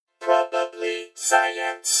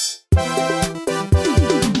Science.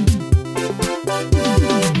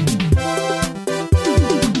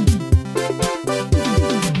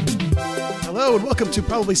 Hello and welcome to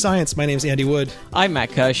Probably Science. My name's Andy Wood. I'm Matt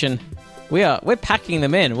Kirshen. We're packing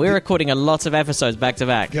them in. We're recording a lot of episodes back to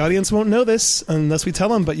back. The audience won't know this unless we tell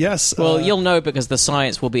them, but yes. Well, you'll know because the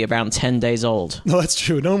science will be around 10 days old. No, that's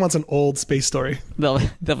true. No one wants an old space story. They'll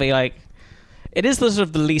be like, it is the sort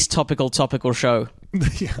of the least topical show.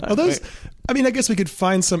 Yeah. I guess we could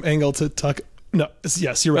find some angle to talk. No,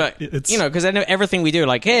 yes, you're right. But, because I know everything we do,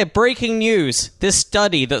 like, hey, breaking news. This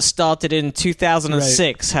study that started in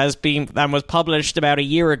 2006 has been, and was published about a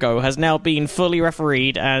year ago, has now been fully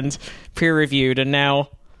refereed and peer-reviewed, and now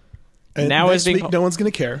next week, no one's going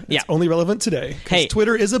to care. Yeah. It's only relevant today. Because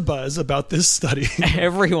Twitter is abuzz about this study.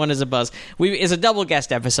 Everyone is abuzz. It's a double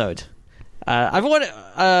guest episode. I've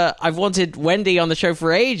wanted Wendy on the show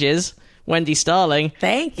for ages. Wendy Starling.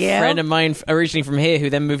 Thank you. Friend of mine originally from here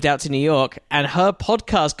who then moved out to New York. And her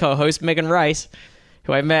podcast co-host, Megan Rice,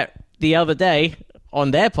 who I met the other day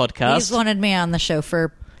on their podcast. He's wanted me on the show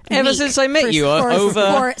for ever since I met you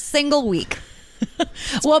for a single week.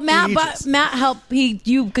 Well, Matt helped.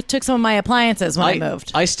 You took some of my appliances when I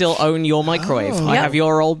moved. I still own your microwave. I have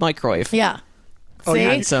your old microwave. Yeah. Oh,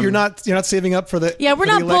 you're not saving up for the we're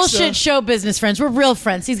not bullshit show business friends. We're real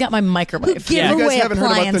friends. He's got my microwave. You guys haven't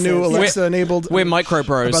heard about the new Alexa enabled. We're micro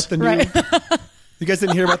bros. About the new, you guys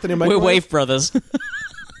didn't hear about the new microwave? We're Wave Brothers.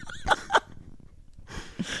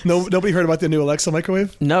 Nobody heard about the new Alexa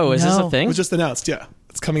microwave? No, is this a thing? It was just announced. Yeah,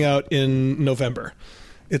 it's coming out in November.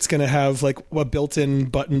 It's going to have like a built-in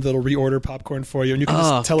button that'll reorder popcorn for you, and you can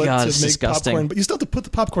just tell it to make popcorn. But you still have to put the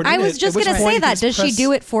popcorn in it. I was just going to say that. Does she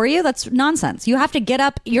do it for you? That's nonsense. You have to get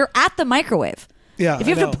up. You're at the microwave. Yeah, if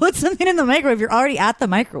you have to put something in the microwave, you're already at the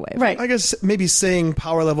microwave. Right. I guess maybe saying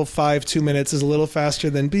power level 5, 2 minutes is a little faster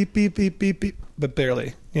than beep, beep, beep, beep, beep, but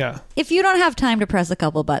barely. Yeah. If you don't have time to press a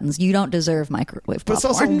couple buttons, you don't deserve microwave popcorn. But it's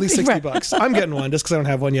also only $60. I'm getting one just because I don't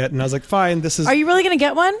have one yet, and I was like, fine, this is... Are you really going to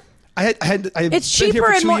get one? I've it's been here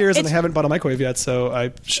cheaper for 2 years and I it's- haven't bought a microwave yet, so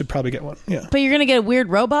I should probably get one. Yeah. But you're going to get a weird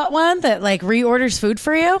robot one that like reorders food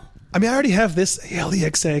for you? I mean, I already have this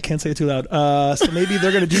Alexa. I can't say it too loud. So maybe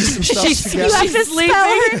they're going to do some stuff together. You have to spell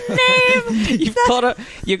her name.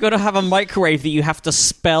 You've got to have a microwave that you have to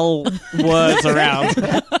spell words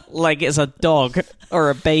around like it's a dog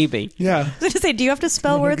or a baby. Yeah. I was going to say, do you have to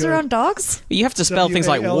spell words around dogs? You have to spell things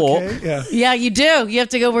like walk. Yeah. Yeah, you do. You have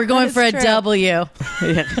to go, we're going for a true. W. Yeah.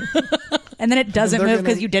 And then it doesn't move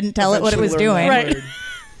because you didn't tell it what it was doing. Right.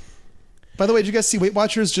 By the way, did you guys see Weight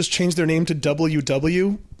Watchers just changed their name to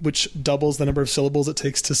WW, which doubles the number of syllables it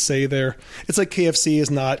takes to say their... It's like KFC is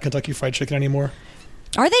not Kentucky Fried Chicken anymore.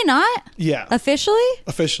 Are they not? Yeah. Officially?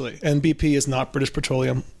 Officially. And BP is not British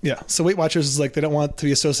Petroleum. Yeah. So Weight Watchers is like they don't want to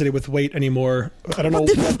be associated with weight anymore. I don't know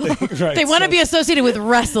what they... Right, They want to be associated with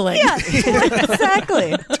wrestling. Yeah,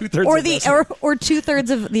 exactly. 2/3 or of the wrestling. or 2/3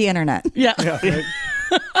 of the internet. Yeah. Yeah, right.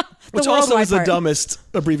 Which also worldwide is the part. dumbest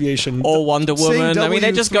abbreviation. Or Wonder Woman. I mean,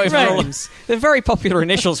 they're just going for all... They're very popular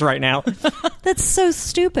initials right now. That's so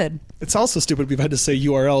stupid. It's also stupid we've had to say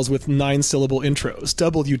URLs with 9-syllable intros.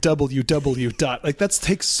 www. dot. Like, that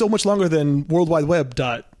takes so much longer than World Wide Web.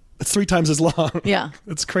 Dot. It's 3 times as long. Yeah.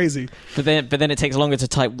 It's crazy. But then it takes longer to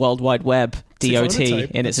type World Wide Web, DOT,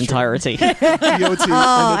 in its entirety. DOT Oh,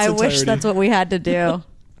 I wish that's what we had to do.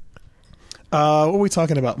 What were we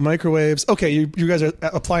talking about? Microwaves. Okay, you guys are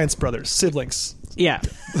appliance brothers, siblings. Yeah.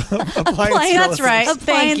 Appliance That's relatives. right. Appliance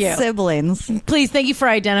Thank you. siblings. Please, thank you for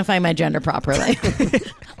identifying my gender properly.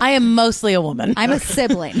 I am mostly a woman. I'm a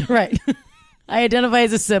sibling. Right. I identify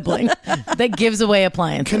as a sibling that gives away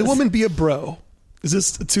appliances. Can a woman be a bro? Is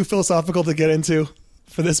this too philosophical to get into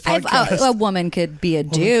for this podcast? A woman could be a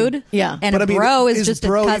dude. Yeah. And But a I mean, bro is just a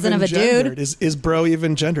bro cousin even of a gendered? dude. Is bro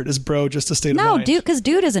even gendered? Is bro just a state of No, mind? dude, because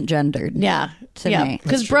dude isn't gendered. Yeah. To yeah. me.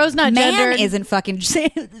 Because bro's not Man gendered. isn't fucking...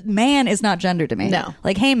 Man is not gendered to me. No.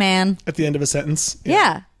 Like, hey, man. At the end of a sentence?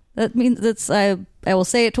 Yeah. That means that's... I will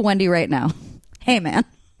say it to Wendy right now. Hey, man.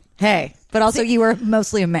 Hey. But also, you were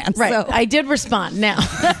mostly a man. Right. So. I did respond. Now,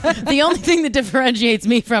 the only thing that differentiates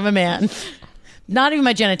me from a man, not even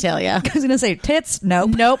my genitalia. I was going to say tits.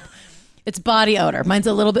 Nope. Nope. It's body odor. Mine's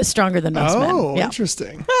a little bit stronger than most men. Oh, Yeah.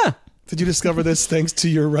 interesting. Did you discover this thanks to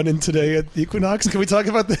your run-in today at the Equinox? Can we talk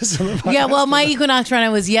about this on the podcast? Yeah, well, my Equinox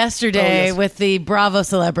run was yesterday yes. with the Bravo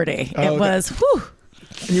celebrity. Oh, it okay. was, whew.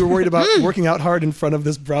 And you were worried about working out hard in front of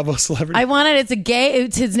this Bravo celebrity. I wanted, it's a gay,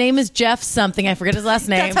 his name is Jeff something. I forget his last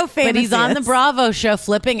name. That's how famous But he's he on is. the Bravo show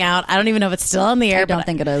flipping out. I don't even know if it's still on the air. I don't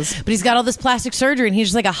think it is. But he's got all this plastic surgery and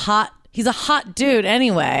he's just like he's a hot dude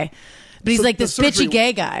anyway. But he's So like the this surgery- bitchy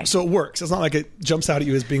gay guy. So it works. It's not like it jumps out at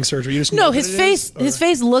you as being surgery. You just No, know his what it face is, or- his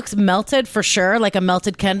face looks melted for sure, like a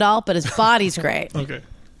melted Ken doll, but his body's great. Okay.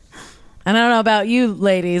 And I don't know about you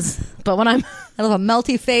ladies, but when I'm I love a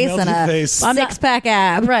melty face Melty and a face. I'm not- six-pack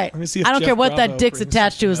ab. right, me see if I don't Jeff care what Bravo that dick's brings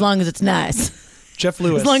attached to something as up. long as it's nice. Jeff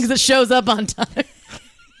Lewis. As long as it shows up on time.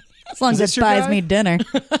 As long as this it your buys guy? me dinner.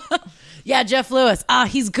 Yeah, Jeff Lewis.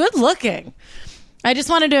 He's good looking. I just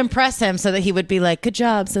wanted to impress him so that he would be like, "Good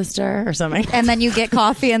job, sister," or something. And then you get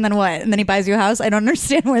coffee, and then what? And then he buys you a house? I don't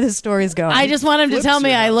understand where this story's going. I just want him to Flips tell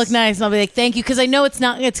me your I house. look nice, and I'll be like, "Thank you," because I know it's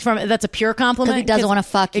not. It's from that's a pure compliment. 'Cause he doesn't wanna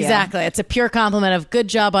fuck you. Exactly, it's a pure compliment of good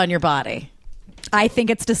job on your body. I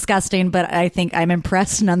think it's disgusting, but I think I'm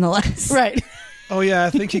impressed nonetheless. Right. Oh yeah,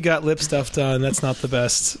 I think he got lip stuff done. That's not the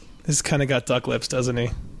best. He's kind of got duck lips, doesn't he?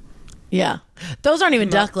 Yeah, those aren't even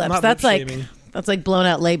Not- duck lips. not That's lip like shaming. that's like blown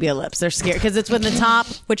out labia lips. They're scared because it's when the top.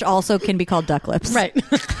 Which also can be called duck lips. Right.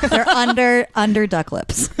 They're under duck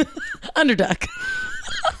lips. Underduck.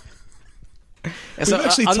 So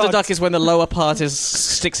actually underduck talked- is when the lower part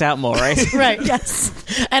sticks out more, right? Right. Yes.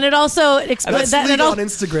 And it also That's explains that. legal on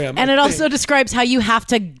Instagram. And I it also think. describes how you have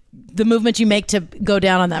to the movement you make to go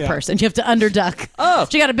down on that Yeah. person. You have to underduck. Oh.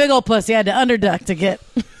 She got a big old pussy. I had to underduck to get.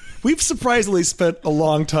 We've surprisingly spent a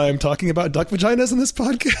long time talking about duck vaginas in this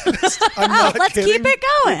podcast. I'm not Let's kidding. keep it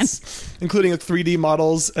going. Including 3D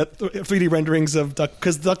models, 3D renderings of duck,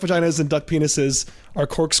 because duck vaginas and duck penises are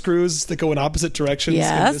corkscrews that go in opposite directions. In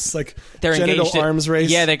Yes. this, like They're genital engaged. arms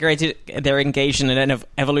race. Yeah, they're engaged in an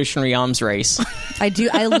evolutionary arms race.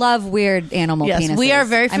 I love weird animal Yes, penises. we are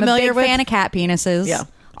very familiar I'm a big with- fan of cat penises. Yeah.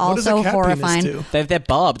 What does a Also cat horrifying. penis do? They're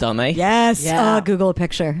barbed, aren't they? Yes. Yeah. Google a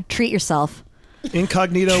picture. Treat yourself.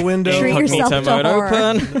 Incognito window. Treat yourself Incognito to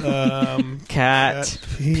mode horror. open. Cat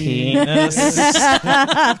penis.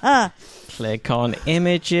 penis. Click on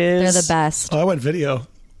images. They're the best. Oh, I went video.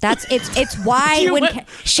 It's why You when went-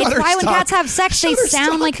 it's why when cats have sex they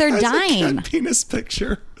sound like they're has a dying cat penis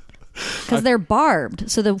picture. because they're barbed,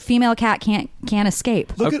 so the female cat can't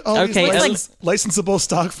escape. Look at all Okay, these licensable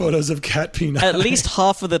stock photos of cat penis. At least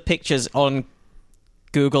half of the pictures on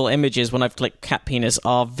Google Images when I've clicked cat penis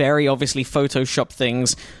are very obviously Photoshop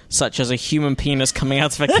things, such as a human penis coming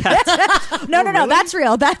out of a cat. No, that's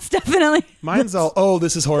real. That's definitely. Mine's all. Oh,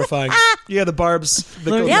 this is horrifying. Yeah, the barbs. That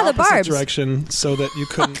go Yeah, the the opposite barbs. direction, so that you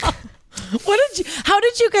couldn't. How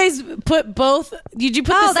did you guys put both? Did you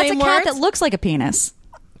put Oh, the that's a same cat words? that looks like a penis.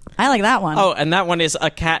 I like that one. Oh, and that one is a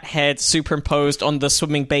cat head superimposed on the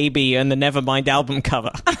Swimming Baby and the Nevermind album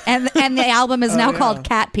cover. and the album is now called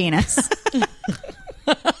Cat Penis.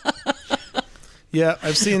 Yeah,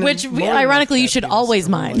 I've seen. Which, more than ironically, cat you should penis. always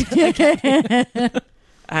mind.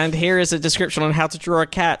 And here is a description on how to draw a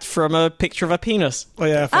cat from a picture of a penis. Oh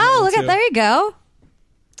yeah. I found that Oh, one look at too. there you go.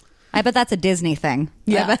 I bet that's a Disney thing.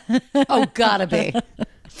 Yeah. Oh, gotta be.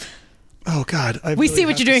 Oh God. I We really see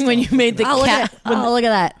what have you're to doing when stop. you made the Oh, look cat. at look at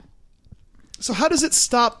that. So how does it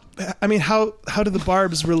stop? I mean, how do the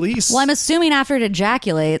barbs release? Well, I'm assuming after it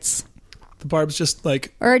ejaculates, The barbs just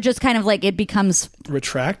like or it just kind of like it becomes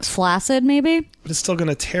retract, flaccid, maybe. but it's still going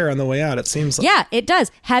to tear on the way out. It seems like. Yeah, it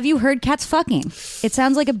does. Have you heard cats fucking? It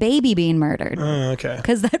sounds like a baby being murdered Oh, okay.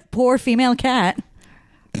 because that poor female cat,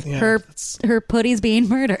 Yeah, her that's- putty's being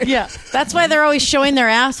murdered. Yeah, that's why they're always showing their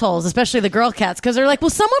assholes, especially the girl cats, because they're like, "Will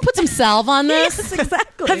someone put some salve on this? Yes,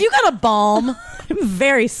 exactly. Have you got a balm?" I'm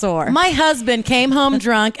very sore. My husband came home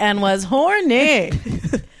drunk and was horny.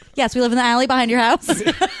 Yes, we live in the alley behind your house.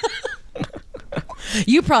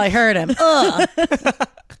 You probably heard him. Ugh.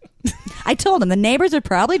 I told him the neighbors are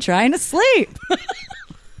probably trying to sleep.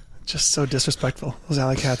 just so disrespectful. Those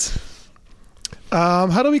alley cats.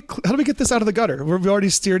 How do we get this out of the gutter? We already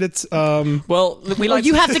steered it. Well, we like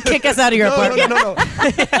You have to kick us out of your No, apartment. no.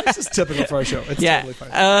 This is typical for our show. It's Yeah. totally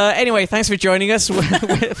fine. Anyway, thanks for joining us.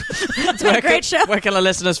 It's been a great show. Where can our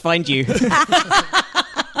listeners find you?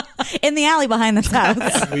 In the alley behind this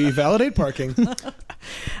house. We validate parking.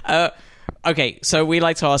 Okay, so we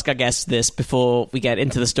like to ask our guests this before we get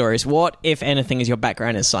into the stories. What, if anything, is your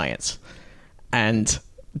background in science? And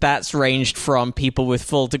that's ranged from people with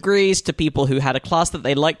full degrees to people who had a class that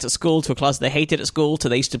they liked at school to a class they hated at school to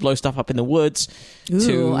they used to blow stuff up in the woods Ooh,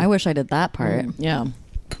 to I wish I did that part. Yeah.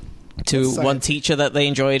 to That's one science. teacher that they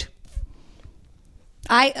enjoyed.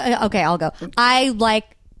 Okay, I'll go. I like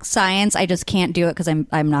science. I just can't do it because I'm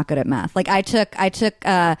not good at math. Like I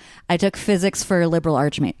took physics for liberal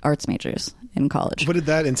arts majors in college. What did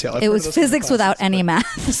that entail? I've It heard was of those kind of physics without classes, any but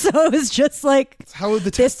math, so it was just like How would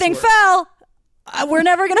the this tests thing work? fell. we're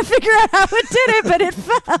never going to figure out how it did it, but it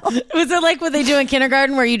fell. Was it like what they do in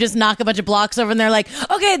kindergarten where you just knock a bunch of blocks over and they're like,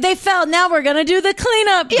 okay, they fell. Now we're going to do the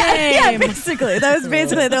cleanup game. Yeah, basically. That was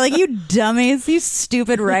basically, they're like, you dummies, you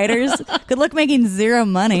stupid writers. Good luck making zero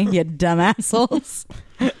money, you dumb assholes.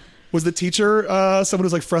 Was the teacher someone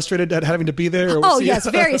who's like frustrated at having to be there? Or was Oh, he- yes,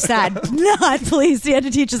 very sad. Not pleased he had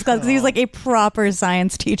to teach this class because he was like a proper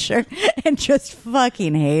science teacher and just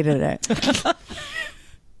fucking hated it.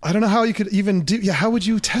 I don't know how you could even do. Yeah, how would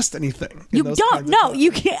you test anything? in You those don't kinds of know. classes?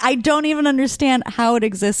 You can't. I don't even understand how it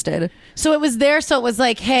existed. So it was there. So it was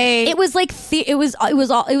like, hey, It was like it was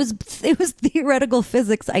theoretical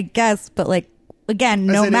physics, I guess, but like again,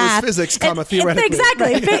 no in it was math. physics, comma, theoretically.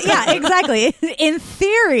 Exactly. Yeah, exactly. In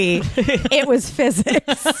theory, it was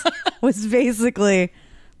physics. Was basically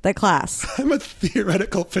the class. I'm a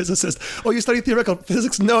theoretical physicist. Oh, you study theoretical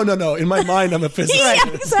physics? No. In my mind, I'm a physicist.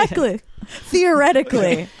 Yeah, exactly.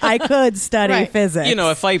 Theoretically, I could study Right. physics. You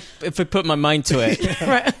know, if I put my mind to it,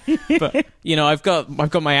 right. but you know, I've got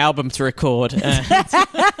my album to record.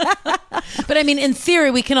 But I mean, in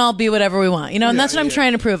theory, we can all be whatever we want, you know, and that's what I'm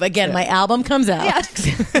trying to prove. Again, my album comes out. Yeah.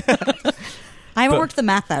 I haven't worked the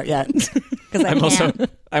math out yet because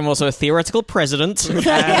I'm also a theoretical president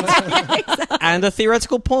and a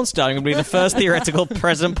theoretical porn star. I'm going to be the first theoretical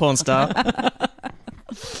president porn star.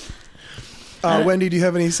 Wendy, do you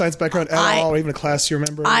have any science background at all, or even a class you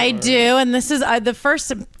remember? I or- do, and this is the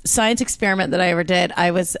first science experiment that I ever did.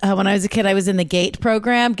 I was when I was a kid. I was in the GATE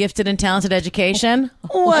program, Gifted and Talented Education.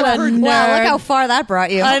 What a nerd! Wow, look how far that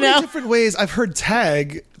brought you. I How many know. different ways? I've heard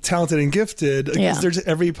tag, talented, and gifted. Yeah. Is there just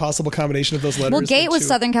every possible combination of those letters? Well, Gate was into-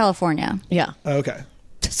 Southern California, Yeah, Oh, okay.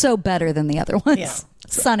 so better than the other ones. Yeah.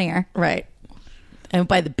 Sunnier. right. And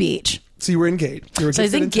by the beach. So you were in Gate. You were So I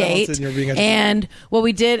was gifted in and talented, GATE, and you were being educated. and what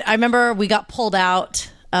we did, I remember we got pulled out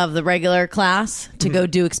of the regular class to go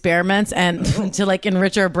do experiments and to like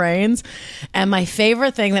enrich our brains. And my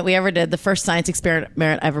favorite thing that we ever did, the first science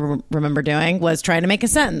experiment I ever remember doing, was trying to make a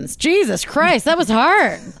sentence. Jesus Christ, that was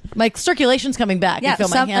hard. My circulation's coming back. Yeah, I feel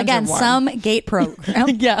my hands are warm. some Gate program.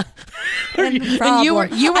 Yeah. And you were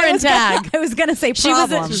in tag. I was gonna say She was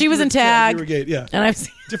problem. in, she was in You tag. were Gate, yeah. And I've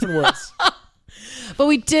Different words. But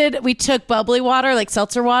we took bubbly water, like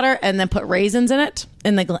seltzer water, and then put raisins in it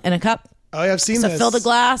in a cup. Oh, yeah, I've seen So this. filled a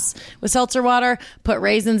glass with seltzer water, put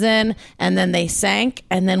raisins in, and then they sank,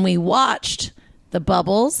 and then we watched the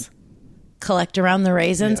bubbles collect around the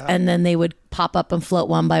raisins, Yeah. and then they would pop up and float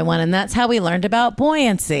one by one, and that's how we learned about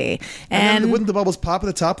buoyancy. And then wouldn't the bubbles pop at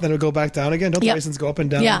the top and then it would go back down again? Don't the Yep. raisins go up and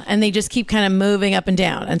down? Yeah, and they just keep kind of moving up and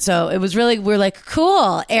down, and so it was really, we're like,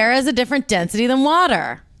 cool, air has a different density than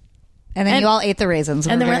water, and then and- you all ate the raisins.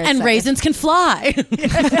 and then raisins can fly.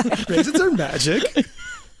 Raisins are magic.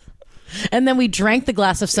 And then we drank the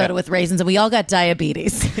glass of soda with raisins, and we all got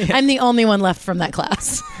diabetes. I'm the only one left from that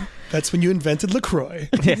class. That's when you invented LaCroix.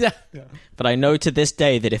 But I know to this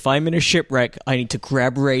day that if I'm in a shipwreck, I need to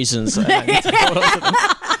grab raisins. And I need to hold on to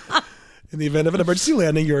them. In the event of an emergency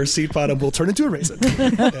landing, your seat bottom will turn into a raisin.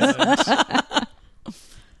 And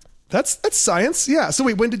that's science. Yeah. So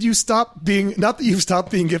wait, when did you stop being? Not that you've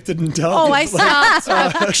stopped being gifted and talented. Oh, I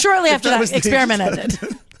stopped shortly after that that, was the experiment age-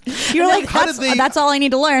 ended. You're like, how did they- that's all I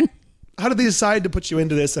need to learn. How did they decide to put you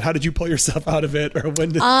into this, and how did you pull yourself out of it, or when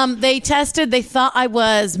did? They tested. They thought I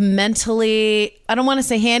was mentally. I don't want to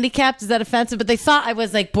say handicapped. Is that offensive? But they thought I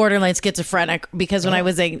was like borderline schizophrenic because when I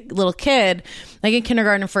was a little kid, like in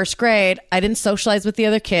kindergarten and first grade, I didn't socialize with the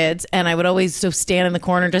other kids, and I would always stand in the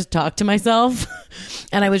corner and just talk to myself.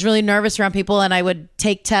 And I was really nervous around people, and I would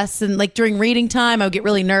take tests, and like during reading time, I would get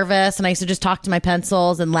really nervous, and I used to just talk to my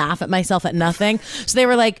pencils and laugh at myself at nothing. So they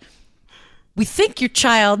were like, we think your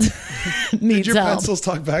child did needs your help. pencils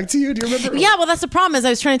talk back to you? Do you remember? Yeah, well, that's the problem. Is I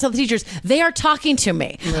was trying to tell the teachers they are talking to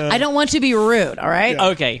me. I don't want to be rude. All right,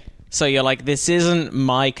 Okay, so you're like, this isn't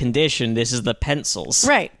my condition. This is the pencils.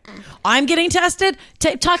 right. I'm getting tested.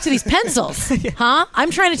 Talk to these pencils, huh?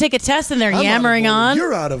 I'm trying to take a test and they're I'm out of yammering order. on.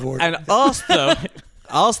 You're out of order. And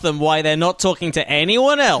ask them why they're not talking to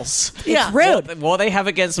anyone else. Yeah, What they have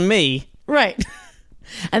against me. right.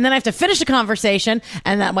 And then I have to finish a conversation,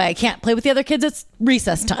 and that way I can't play with the other kids. It's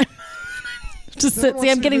recess time. Just sit. See,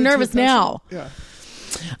 I'm getting nervous now. Yeah.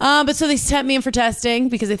 But so they sent me in for testing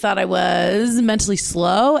because they thought I was mentally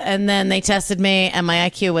slow, and then they tested me, and my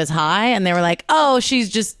IQ was high, and they were like, "Oh, she's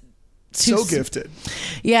just too So gifted.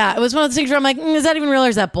 Yeah, it was one of those things where I'm like, is that even real or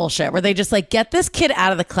is that bullshit? Where they just like, get this kid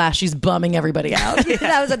out of the class. She's bumming everybody out.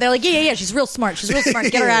 That was it. They're like, yeah. She's real smart. She's real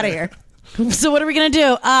smart. Get her out of here. So what are we going to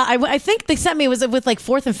do? I think they sent me, was it with like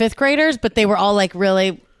 4th and 5th graders, but they were all like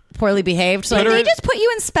really poorly behaved. So Did they just put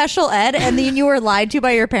you in special ed and then you were lied to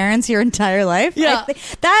by your parents your entire life? Yeah.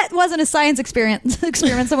 That wasn't a science experiment.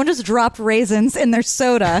 Someone just dropped raisins in their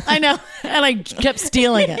soda. I know, and I kept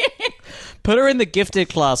stealing it. Put her in the gifted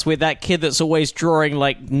class with that kid that's always drawing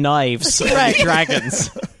like knives Right. and dragons.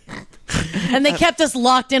 And they kept us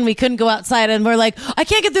locked in. We couldn't go outside, and we're like, I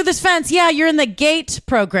can't get through this fence. Yeah, you're in the gate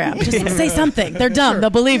program. Just say something. They're dumb. They'll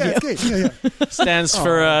believe you. It's good. Yeah. Stands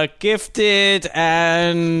for gifted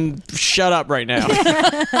and shut up right now.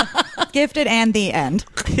 Gifted and the end.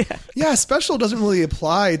 Yeah, special doesn't really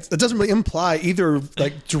apply. It doesn't really imply either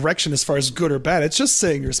like direction as far as good or bad. It's just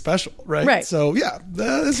saying you're special, right? Right. So yeah.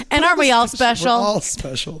 And aren't we all special? We're all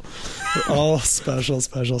special. We're all special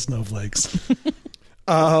snowflakes.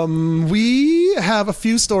 We have a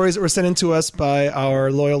few stories that were sent in to us by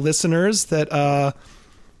our loyal listeners that I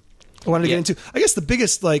wanted to get into. I guess the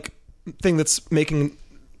biggest like thing that's making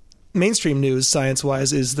mainstream news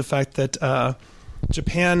science-wise is the fact that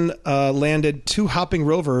Japan landed 2 hopping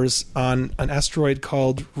rovers on an asteroid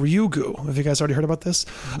called Ryugu. Have you guys already heard about this?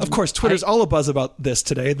 Of course, Twitter's all abuzz about this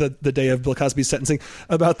today, the day of Bill Cosby's sentencing,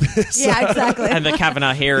 about this. Yeah, exactly. And the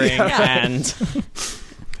Kavanaugh hearing and...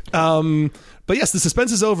 But yes, the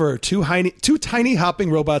suspense is over. Two tiny hopping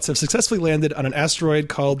robots have successfully landed on an asteroid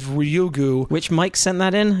called Ryugu. Which Mike sent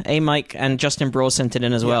that in? Mike and Justin Brawl sent it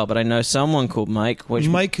in as well, but I know someone called Mike.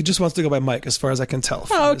 Mike just wants to go by Mike, as far as I can tell.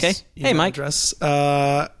 Oh, okay. Hey, Mike. Address.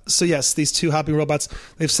 So yes, these 2 hopping robots,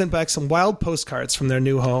 they've sent back some wild postcards from their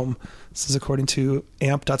new home. This is according to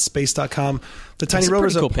amp.space.com. The tiny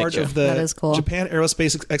rovers are cool part picture. of the That is cool. Japan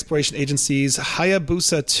Aerospace Exploration Agency's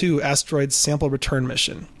Hayabusa 2 asteroid sample return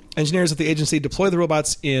mission. Engineers at the agency deployed the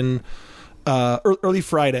robots in early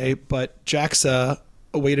Friday, but JAXA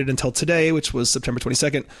waited until today, which was September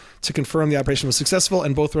 22nd, to confirm the operation was successful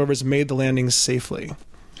and both rovers made the landings safely.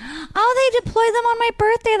 Oh, they deployed them on my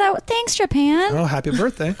birthday. Thanks, Japan. Oh, happy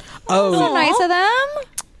birthday. So nice of them.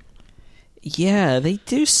 Yeah, they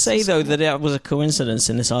do say, though, that it was a coincidence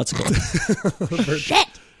in this article. Shit.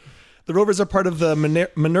 The rovers are part of the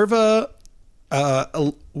Minerva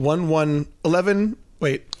 1111.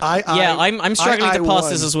 Wait, Yeah, I'm struggling to pass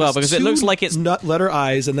this as well, because it looks like it's... letter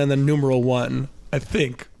I's and then the numeral 1, I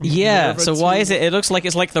think. Yeah, Minerva so 2. why is it? It looks like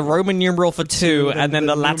it's like the Roman numeral for 2 and then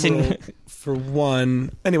the Latin... numeral for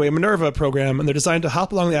 1. Anyway, Minerva program, and they're designed to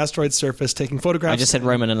hop along the asteroid's surface, taking photographs. I just said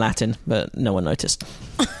Roman and Latin, but no one noticed.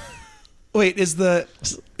 Wait, is that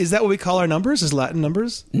what we call our numbers? Is Latin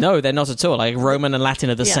numbers? No, they're not at all. Like Roman and Latin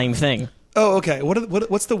are the Yeah. same thing. Oh, okay.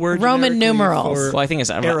 What's the word? Roman generically numerals. for Well, I think it's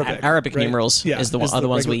Arabic right? numerals are the ones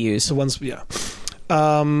we regular- use. The ones, yeah.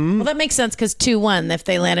 Well, that makes sense because 2-1 if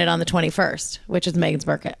they landed on the 21st, which is Megan's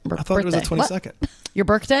birthday. I thought it was the 22nd. Your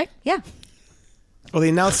birthday? Yeah. Well, they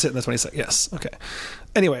announced it on the 22nd. Yes. Okay.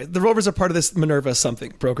 Anyway, the rovers are part of this Minerva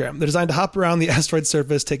something program. They're designed to hop around the asteroid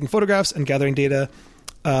surface, taking photographs and gathering data.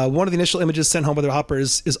 One of the initial images sent home by the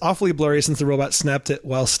hoppers is awfully blurry since the robot snapped it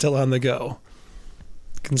while still on the go.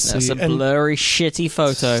 You can That's see a blurry, shitty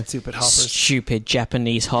photo. Stupid hoppers. Stupid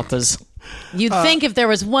Japanese hoppers. You'd think if there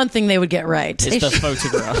was one thing they would get right. It's the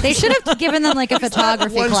photograph. They should have given them like a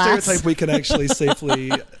photography one class. stereotype we can actually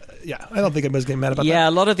safely. Yeah, I don't think anybody's getting mad about that. Yeah,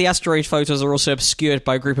 a lot of the asteroid photos are also obscured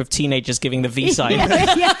by a group of teenagers giving the V sign.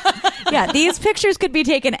 Yeah, these pictures could be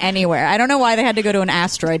taken anywhere. I don't know why they had to go to an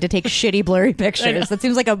asteroid to take shitty, blurry pictures. That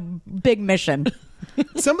seems like a big mission.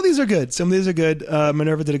 Some of these are good.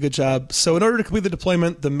 Minerva did a good job. So in order to complete the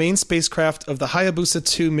deployment, the main spacecraft of the Hayabusa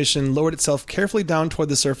 2 mission lowered itself carefully down toward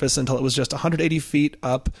the surface until it was just 180 feet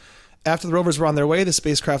up. After the rovers were on their way, the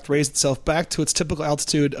spacecraft raised itself back to its typical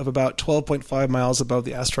altitude of about 12.5 miles above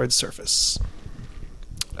the asteroid's surface.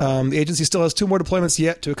 The agency still has 2 more deployments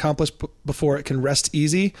yet to accomplish before it can rest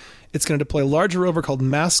easy. It's going to deploy a larger rover called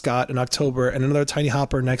Mascot in October and another tiny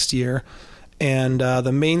hopper next year. And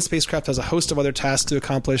the main spacecraft has a host of other tasks to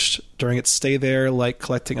accomplish during its stay there, like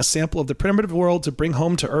collecting a sample of the primitive world to bring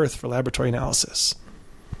home to Earth for laboratory analysis.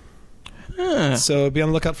 So be on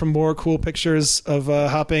the lookout for more cool pictures of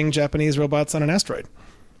hopping Japanese robots on an asteroid.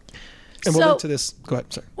 And we'll So- link to this. Go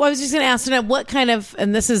ahead. Sorry. Well, I was just going to ask tonight, what kind of,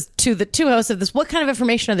 and this is to the 2 hosts of this, what kind of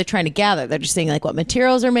information are they trying to gather? They're just saying like what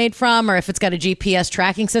materials are made from, or if it's got a GPS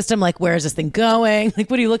tracking system, like where is this thing going?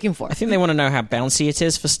 Like, what are you looking for? I think they want to know how bouncy it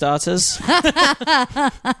is, for starters.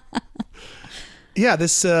 Yeah,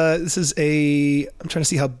 this is a. I'm trying to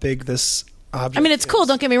see how big this object. I mean, it's cool, is.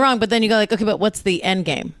 don't get me wrong, but then you go like, okay, but what's the end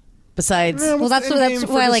game? Besides, Yeah, Well, what's that's the end game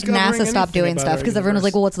for why like discovering NASA stopped anything doing about stuff our because everyone was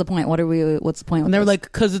like, universe? "Well, what's the point? What's the point?" and they're like,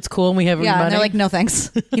 because it's cool and we have "Yeah," money. and they're like, "No, thanks."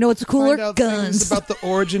 You know what's cooler? Find out things Guns. about the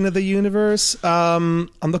origin of the universe. I'm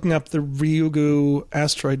looking up the Ryugu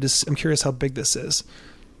asteroid. I'm curious how big this is.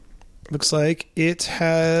 Looks like it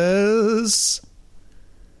has...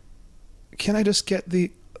 Can I just get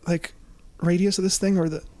the radius of this thing or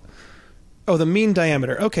the... Oh, the mean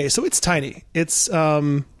diameter. Okay, so it's tiny. It's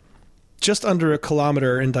just under 1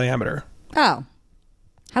 kilometer in diameter. Oh.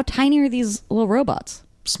 How tiny are these little robots?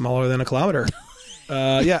 Smaller than 1 kilometer.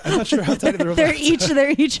 Yeah, I'm not sure how tiny the robots are.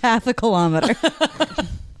 They're each half a kilometer.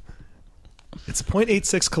 It's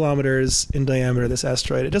 0.86 kilometers in diameter, this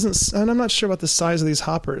asteroid. It doesn't... And I'm not sure about the size of these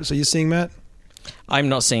hoppers. Are you seeing, Matt? I'm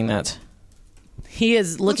not seeing that. He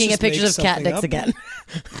is looking just at pictures make of cat something dicks up. again.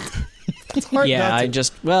 It's hard Yeah, not to. I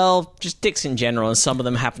just dicks in general, and some of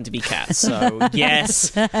them happen to be cats. So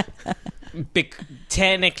yes,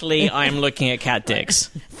 technically, I'm looking at cat dicks,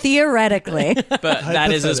 Theoretically. but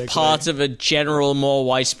that is as Hypothetically. part of a general, more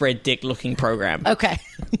widespread dick-looking program. Okay.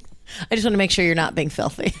 I just want to make sure you're not being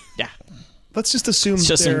filthy. Yeah, Let's just assume it's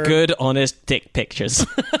just some they're- good, honest dick pictures.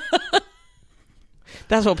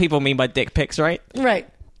 That's what people mean by dick pics, right? Right.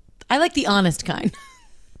 I like the honest kind.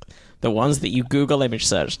 The ones that you Google image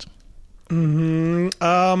searched.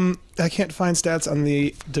 I can't find stats on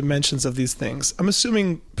the dimensions of these things. I'm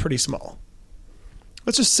assuming pretty small.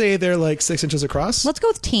 Let's just say they're like 6 inches across. Let's go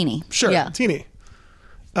with teeny. Sure, Yeah. teeny.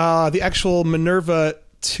 The actual Minerva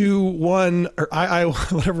 2-1 or II,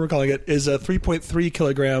 whatever we're calling it, is a 3.3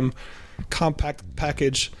 kilogram compact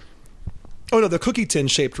package. Oh no, the cookie tin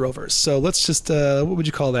shaped rovers. So let's just what would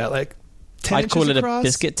you call that? Like 10 I'd call inches it across? a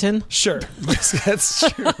biscuit tin. Sure, that's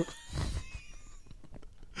true.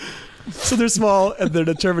 So they're small, and they're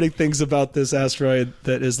determining things about this asteroid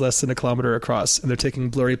that is less than 1 kilometer across, and they're taking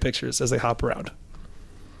blurry pictures as they hop around.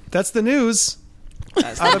 That's the news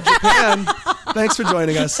out of Japan. Thanks for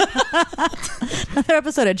joining us. Another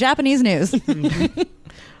episode of Japanese news.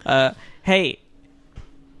 Hey,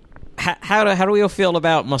 how do we all feel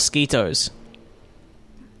about mosquitoes?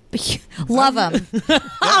 Love them.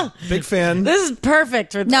 Big fan. This is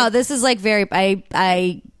perfect. No, this is like very.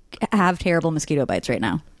 I have terrible mosquito bites right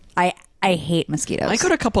now. I hate mosquitoes. I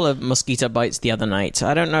got a couple of mosquito bites the other night.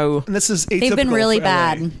 I don't know. And this is They've been atypical really for LA.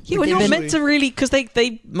 bad. Yeah, we're Like, not usually- meant to really, because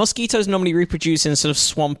mosquitoes normally reproduce in sort of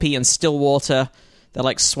swampy and still water. They're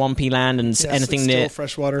like swampy land and Yes, anything it's near. still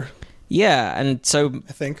fresh water, Yeah, and so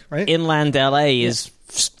I think, right? inland LA is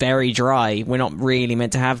very dry. We're not really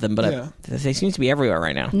meant to have them, but Yeah. they seem to be everywhere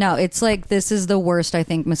right now. No, it's like this is the worst. I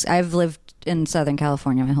think I've lived in Southern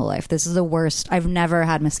California my whole life. This is the worst. I've never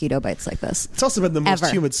had mosquito bites like this. It's also been the most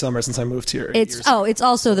Ever. humid summer since I moved here. It's it's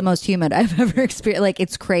also the most humid I've ever experienced. Like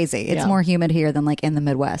it's crazy. It's Yeah. more humid here than like in the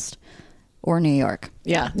Midwest or New York.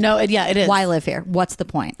 Yeah. No, it is. Why live here? What's the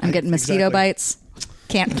point? I'm getting mosquito Exactly. bites.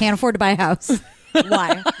 Can't afford to buy a house.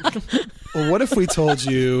 Why? Well, what if we told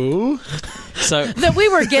you So That we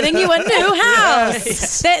were getting you a new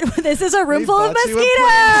house. This is a room we full of bought you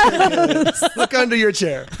a mosquitoes. place? Look under your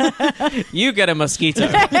chair. you get a mosquito.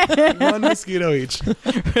 One mosquito each.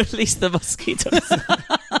 Release the mosquitoes.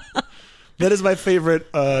 That is my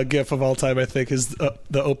favorite GIF of all time, I think, is the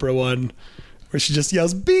Oprah one where she just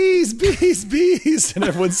yells, bees, bees, bees, and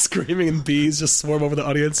everyone's screaming and bees just swarm over the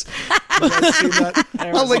audience. You guys seen that?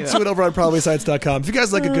 I'll link to it over on probablyscience.com. If you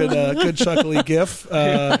guys like a good chuckly GIF.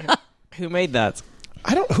 Who made that?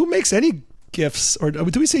 Who makes any GIFs? Or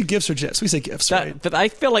do we say GIFs or GIFs? We say GIFs, right? But I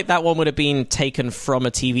feel like that one would have been taken from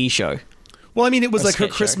a TV show. Well, I mean, it was A like her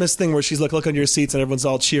sketch show. Christmas thing where she's like, look under your seats and everyone's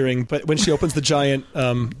all cheering. But when she opens the giant,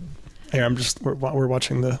 here, we're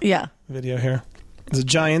watching the Yeah. video here. There's a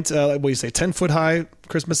giant, what do you say, 10-foot high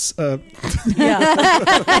Christmas. Yeah.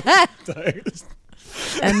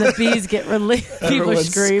 And the bees get relieved. People are Everyone's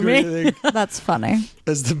screaming. That's funny.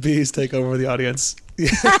 as the bees take over the audience. She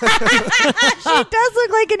does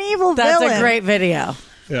look like an evil That's villain. a great video.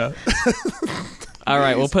 Yeah. All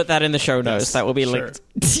right, we'll put that in the show notes. That will be Sure. linked.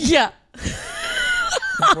 Yeah.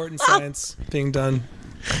 Important science being done.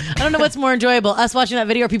 I don't know what's more enjoyable, us watching that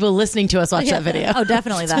video or people listening to us watch that video. Oh,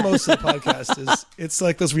 definitely that. Most of the podcast it's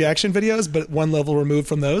like those reaction videos, but one level removed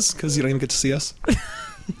from those because you don't even get to see us.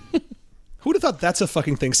 Who would have thought that's a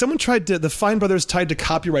fucking thing? The Fine Brothers tried to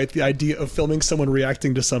copyright the idea of filming someone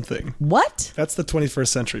reacting to something. What? That's the 21st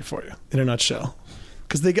century for you, in a nutshell.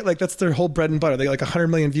 Because they get that's their whole bread and butter. They get 100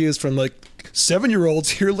 million views from 7-year-olds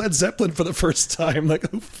hear Led Zeppelin for the first time.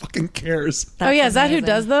 Who fucking cares? Oh, yeah. Is that who amazing.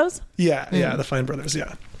 does those? Yeah, the Fine Brothers,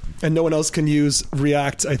 yeah. And no one else can use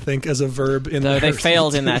react, I think, as a verb in No, their they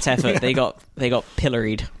failed in that effort. They got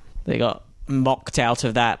pilloried. They got mocked out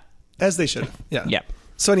of that. As they should. Yeah. Yeah.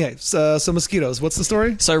 So anyway, so mosquitoes. What's the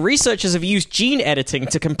story? So researchers have used gene editing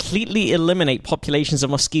to completely eliminate populations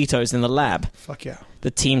of mosquitoes in the lab. Fuck yeah.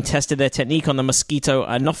 The team tested their technique on the mosquito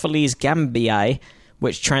Anopheles gambiae,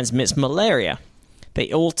 which transmits malaria.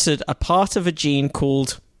 They altered a part of a gene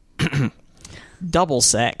called double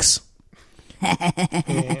sex,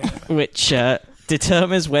 which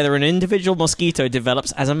determines whether an individual mosquito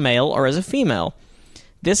develops as a male or as a female.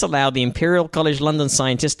 This allowed the Imperial College London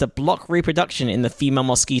scientists to block reproduction in the female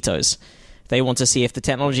mosquitoes. They want to see if the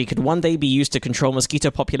technology could one day be used to control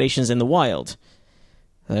mosquito populations in the wild.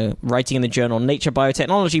 Writing in the journal Nature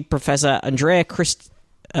Biotechnology, Professor Andrea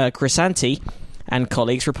Crisanti and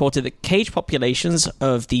colleagues reported that cage populations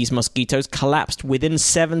of these mosquitoes collapsed within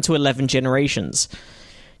 7 to 11 generations.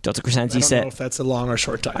 Dr. Crisanti said, I don't know if that's a long or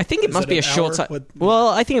short time. I think it must be a short time. Well,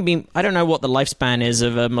 I think I don't know what the lifespan is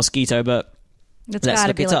of a mosquito, but It's let's got to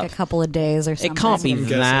look be it like up. a couple of days or something. It can't be I'm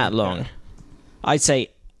guessing, that long. yeah. I'd say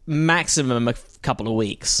maximum a couple of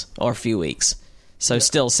weeks or a few weeks. So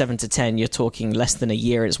still 7 to 10, you're talking less than a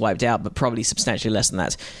year it's wiped out, but probably substantially less than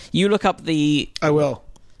that. You look up the I will.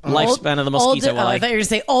 lifespan of the mosquito. I thought you were going to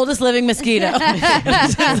say oldest living mosquito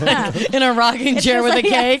in a rocking chair with a Yeah,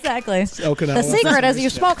 cake. exactly. Okinawa. The secret is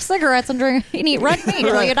you smoke cigarettes and drink and eat red meat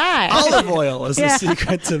till you die. Olive oil is Yeah. the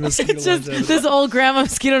secret to mosquito It's just longevity. this old grandma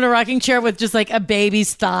mosquito in a rocking chair with just like a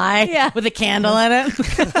baby's thigh with a candle in it.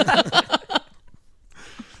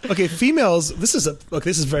 Okay, females. This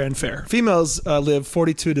is very unfair. Females live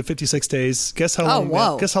 42 to 56 days. Guess how long?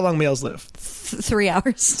 whoa. Guess how long males live? 3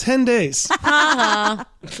 hours. 10 days.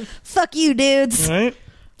 Fuck you, dudes. All right.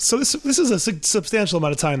 So this is a substantial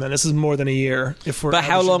amount of time. Then this is more than a year. If we're But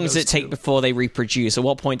how averaging long does those it take two. before they reproduce? At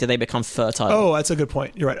what point do they become fertile? Oh, that's a good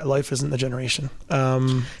point. You're right. Life isn't the generation.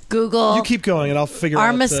 Google. You keep going, and I'll figure Are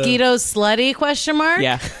out. mosquitoes slutty? Question mark.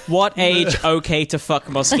 Yeah. What age okay to fuck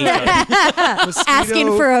a mosquito? Asking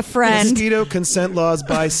for a friend. Mosquito consent laws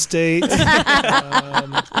by state.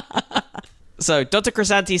 So Dr.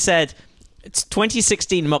 Crisanti said, it's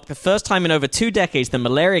 2016 marked the first time in over 2 decades that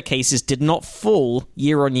malaria cases did not fall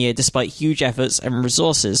year on year despite huge efforts and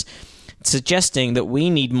resources, suggesting that we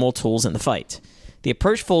need more tools in the fight. The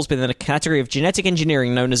approach falls within a category of genetic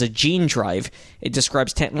engineering known as a gene drive. It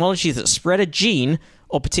describes technologies that spread a gene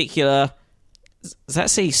or particular... Does that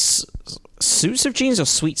say suits of genes or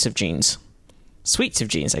suites of genes? Suites of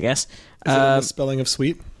genes, I guess. Is that the spelling of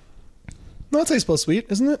sweet? No, that's how you spell sweet,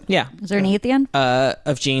 isn't it? Yeah. Is there an E at the end?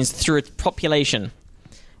 Of genes through its population.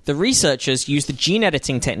 The researchers used the gene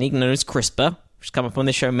editing technique known as CRISPR, which has come up on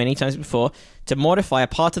this show many times before, to modify a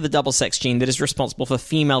part of the double sex gene that is responsible for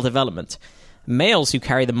female development. Males who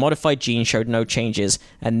carry the modified gene showed no changes,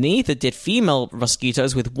 and neither did female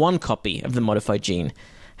mosquitoes with 1 copy of the modified gene.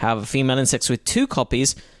 However, female insects with 2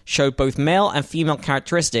 copies showed both male and female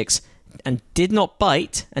characteristics and did not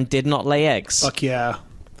bite and did not lay eggs. Fuck yeah.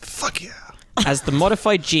 Fuck yeah. As the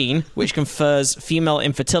modified gene, which confers female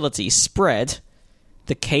infertility, spread,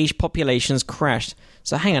 the cage populations crashed.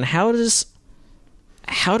 So hang on, how does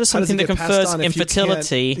something it that get passed confers on if you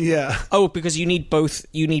infertility? can't- Yeah. Oh, because you need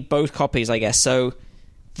both copies, I guess. So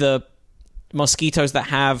the mosquitoes that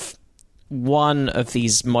have one of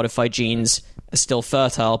these modified genes are still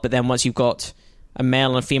fertile, but then once you've got a male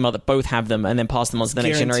and a female that both have them and then pass them on to the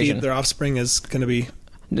next Guaranteed generation. their offspring is going to be...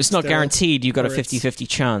 It's not sterile, guaranteed. You've got a or it's- 50-50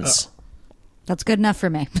 chance. That's good enough for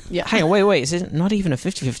me. Hang on, wait. It's not even a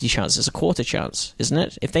 50-50 chance. It's a quarter chance, isn't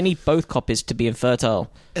it? If they need both copies to be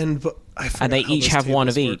infertile, And and they each have one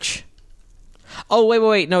of each. Oh,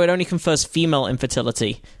 wait. No, it only confers female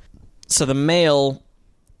infertility. So the male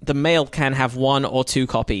can have 1 or 2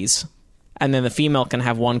 copies, and then the female can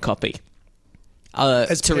have 1 copy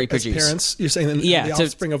to reproduce. As parents, you're saying that Yeah, the to-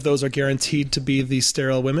 offspring of those are guaranteed to be the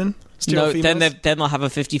sterile women? Sterile No, then females? they'll have a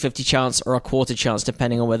 50-50 chance or a quarter chance,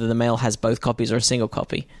 depending on whether the male has both copies or a single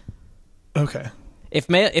copy. Okay. If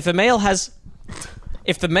the male has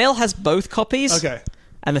both copies, Okay.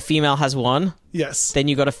 and the female has 1, Yes. then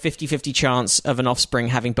you got a 50-50 chance of an offspring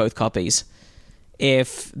having both copies.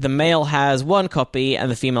 If the male has 1 copy and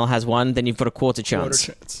the female has 1, then you've got a quarter chance.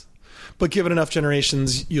 But given enough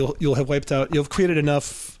generations, you'll have wiped out. You'll have created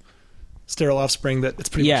enough sterile offspring that it's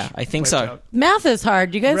pretty Yeah, much I think wiped so. out. Math is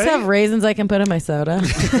hard. You guys Right? have raisins I can put in my soda?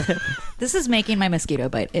 This is making my mosquito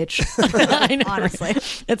bite itch. I know. Honestly.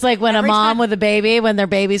 It's like when Every a mom time- with a baby, when their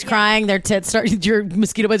baby's crying, their tits start, your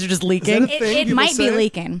mosquito bites are just leaking. Is that a thing It people might be say?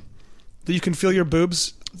 leaking. That you can feel your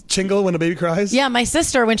boobs chingle when a baby cries? Yeah, my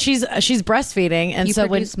sister, when she's breastfeeding, and You so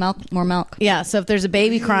when produce more milk. yeah, so if there's a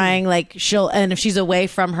baby crying, like and if she's away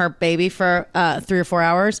from her baby for 3 or 4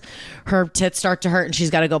 hours, her tits start to hurt, and she's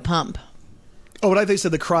got to go pump. Oh, what I think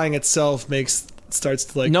said the crying itself starts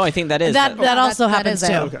to like... No, I think that is. That also that happens is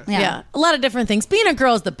too. it. Okay. Yeah, a lot of different things. Being a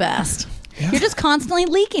girl is the best. You're just constantly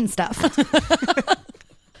leaking stuff.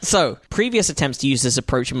 So, previous attempts to use this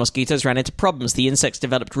approach in mosquitoes ran into problems. The insects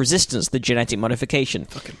developed resistance to the genetic modification.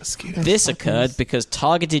 Fucking mosquitoes. This occurred because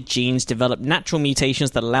targeted genes developed natural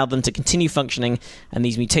mutations that allowed them to continue functioning, and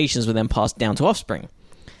these mutations were then passed down to offspring.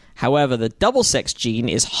 However, the double-sex gene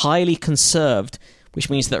is highly conserved, which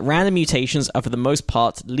means that random mutations are for the most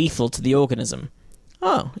part lethal to the organism.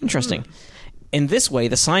 Oh, interesting. In this way,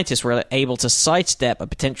 the scientists were able to sidestep a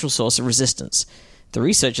potential source of resistance. The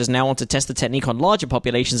researchers now want to test the technique on larger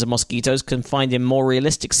populations of mosquitoes confined in more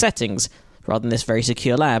realistic settings, rather than this very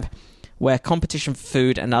secure lab, where competition for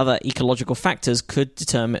food and other ecological factors could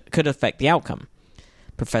affect the outcome.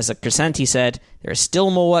 Professor Crisanti said, there is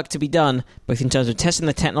still more work to be done, both in terms of testing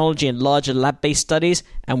the technology in larger lab-based studies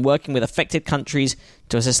and working with affected countries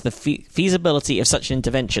to assess the feasibility of such an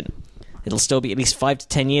intervention. It'll still be at least 5 to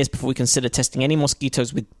 10 years before we consider testing any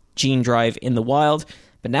mosquitoes with gene drive in the wild,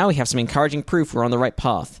 but now we have some encouraging proof we're on the right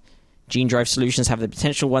path. Gene drive solutions have the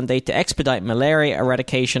potential one day to expedite malaria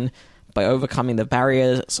eradication by overcoming the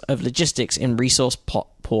barriers of logistics in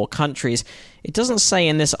resource-poor countries. It doesn't say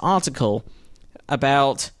in this article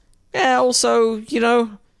about, also,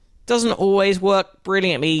 doesn't always work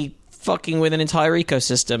brilliantly fucking with an entire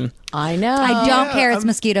ecosystem. I know. I don't care. It's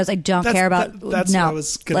mosquitoes. I don't care about. That's no. what I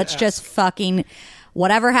was gonna Let's ask. just fucking.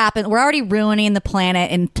 Whatever happens, we're already ruining the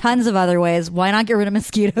planet in tons of other ways. Why not get rid of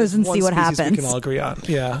mosquitoes and One see what species happens? We can all agree on.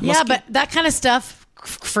 Yeah. Yeah, but that kind of stuff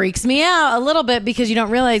freaks me out a little bit because you don't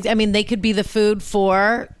realize. I mean, they could be the food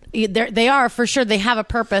for. They are for sure. They have a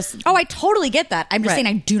purpose. Oh, I totally get that. I'm just Right. saying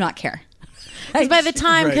I do not care. Because by the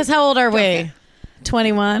time, because how old are we?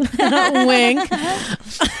 21. Wink.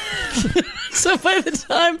 So by the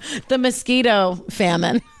time the mosquito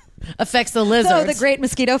famine affects the lizards, So the great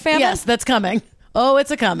mosquito famine. yes, that's coming. Oh,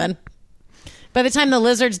 it's a coming. By the time the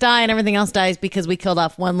lizards die and everything else dies because we killed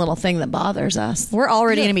off one little thing that bothers us. We're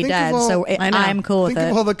already Yeah, going to be think of dead, all- so I know. I'm cool with Think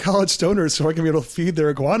it. of all the college stoners who are going to be able to feed their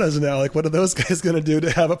iguanas now. Like, what are those guys going to do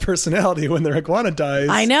to have a personality when their iguana dies?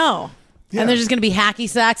 I know. Yeah. And there's just going to be hacky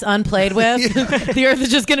sacks unplayed with. The earth is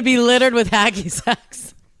just going to be littered with hacky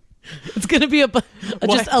sacks. It's going to be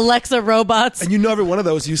just Alexa robots. And every one of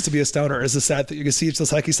those used to be a stoner. Is the sad that you can see it's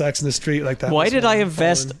those hacky sacks in the street like that. Why was did one I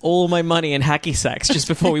invest fallen- all my money in hacky sacks just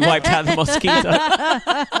before we wiped out the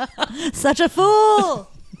mosquito? Such a fool.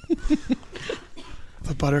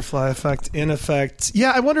 The butterfly effect, in effect.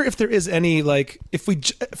 Yeah, I wonder if there is any, if we,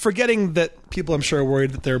 forgetting that people I'm sure are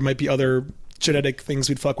worried that there might be other genetic things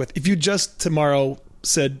we'd fuck with. If you just tomorrow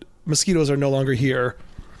said mosquitoes are no longer here,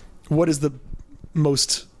 what is the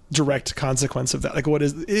most direct consequence of that? Like, what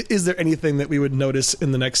is there anything that we would notice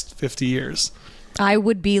in the next 50 years? I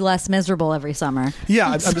would be less miserable every summer. Yeah,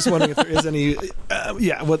 I'm just wondering if there is any.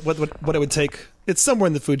 What it would take. It's somewhere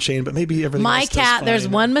in the food chain, but maybe everything. My else does cat, there's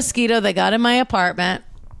fine. one mosquito that got in my apartment.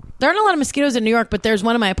 There aren't a lot of mosquitoes in New York, but there's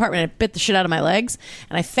one in my apartment. It bit the shit out of my legs,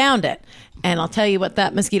 and I found it. And I'll tell you what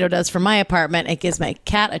that mosquito does for my apartment. It gives my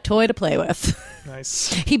cat a toy to play with.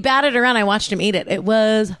 Nice. He batted around. I watched him eat it. It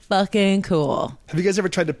was fucking cool. Have you guys ever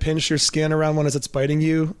tried to pinch your skin around one as it's biting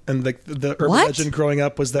you? And the urban What? legend growing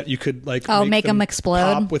up was that you could make them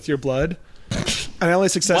explode? pop with your blood. And I only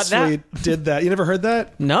successfully did that. You never heard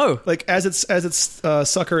that? No. Like as its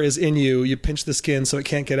sucker is in you, you pinch the skin so it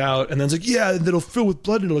can't get out, and then it's like, yeah, it'll fill with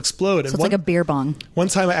blood and it'll explode. So And it's like a beer bong. one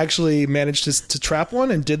time I actually managed to trap one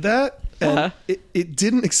and did that. And it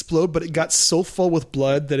didn't explode, but it got so full with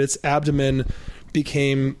blood that its abdomen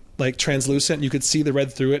became like translucent. You could see the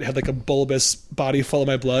red through it. It had like a bulbous body full of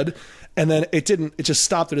my blood. And then it just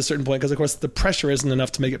stopped at a certain point because, of course, the pressure isn't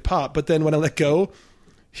enough to make it pop. But then when I let go,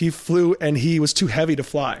 he flew and he was too heavy to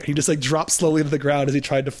fly. He just dropped slowly to the ground as he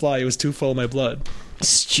tried to fly. He was too full of my blood.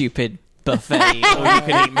 Stupid buffet all you can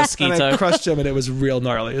eat And I mosquito. crushed him and it was real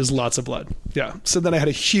gnarly. It was lots of blood. Yeah. So then I had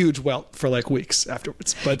a huge welt for weeks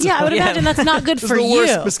afterwards. But Yeah, I would Yeah. imagine that's not good it was for the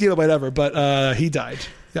worst you. mosquito bite ever, but he died.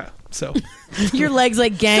 Yeah. So Your legs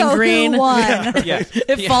like So gangrene. who won? Yeah.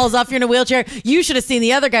 It falls off. You're in a wheelchair. You should have seen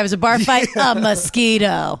the other guy. It was a bar fight. A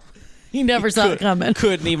mosquito. You never saw it coming.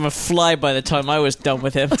 Couldn't even fly by the time I was done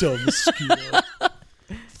with him. dumb mosquito.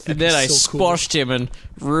 And then I so cool. squashed him and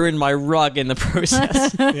ruined my rug in the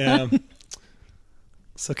process. Yeah.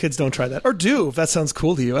 So kids don't try that, or do if that sounds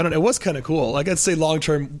cool to you. I don't know. It was kind of cool. Like I'd say long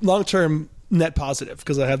term net positive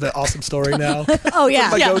because I have that awesome story now. Oh yeah,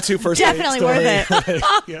 My go-to first definitely date worth story. it.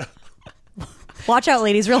 Like, yeah. Watch out,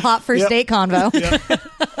 ladies! Real hot first Yep. date convo. Yeah.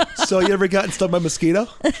 So you ever gotten stung by a mosquito?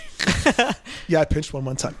 Yeah, I pinched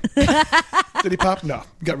one time. Did he pop? No.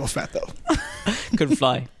 He got real fat though. Couldn't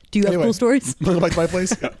fly. Do you have Anyway. cool stories? Like my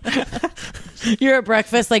place. Yeah. You're at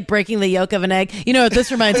breakfast, like breaking the yolk of an egg. You know what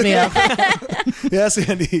this reminds me of? Yes,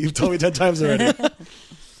 Andy. You've told me 10 times already.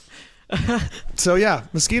 So yeah,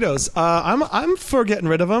 mosquitoes. I'm for getting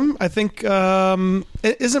rid of them. I think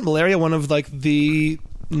isn't malaria one of like the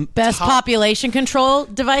Best population control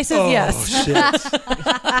devices? Oh, yes.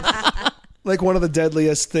 shit. Like one of the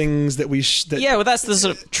deadliest things that we Yeah, well, that's the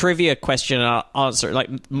sort of trivia question and answer. Like,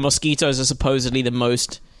 mosquitoes are supposedly the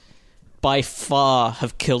most, by far,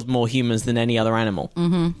 have killed more humans than any other animal.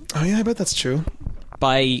 Mm-hmm. Oh yeah, I bet that's true.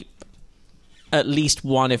 By at least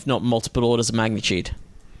one, if not multiple orders of magnitude.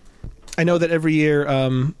 I know that every year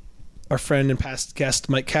our friend and past guest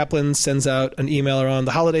Mike Kaplan sends out an email around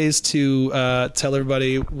the holidays to tell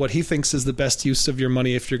everybody what he thinks is the best use of your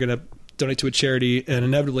money if you're going to donate to a charity, and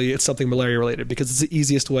inevitably it's something malaria related because it's the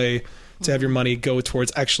easiest way to have your money go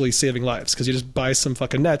towards actually saving lives, because you just buy some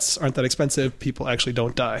fucking nets, aren't that expensive, people actually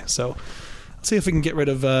don't die. So let's see if we can get rid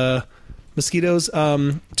of mosquitoes.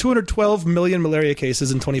 212 million malaria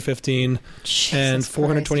cases in 2015 and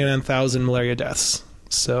 429,000 malaria deaths.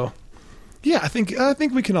 So yeah, I think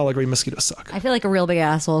we can all agree mosquitoes suck. I feel like a real big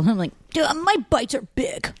asshole. I'm like, dude, my bites are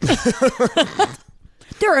big.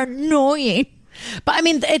 They're annoying. But I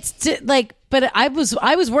mean, it's like, but I was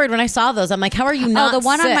worried when I saw those. I'm like, how are you not the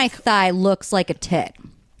one sick? on my thigh looks like a tit.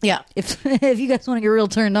 Yeah. If you guys want to get real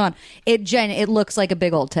turned on, it looks like a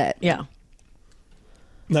big old tit. Yeah.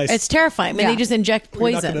 Nice. It's terrifying. I mean, Yeah. they just inject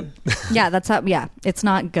We're not poison. Yeah, that's how. Yeah, it's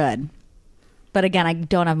not good. But again, I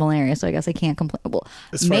don't have malaria, so I guess I can't complain. Well,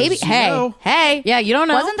 As far maybe. as you Hey, know. hey. Yeah, you don't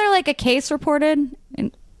know. Wasn't there like a case reported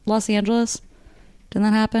in Los Angeles? Didn't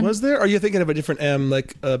that happen? Was there? Are you thinking of a different M,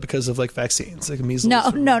 like because of like vaccines, like measles? No.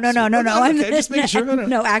 Okay, just making sure.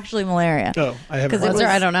 No, actually malaria. Oh, I haven't. 'Cause it heard Was of there?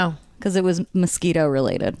 it. I don't know. Because it was mosquito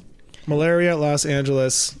related. Malaria, Los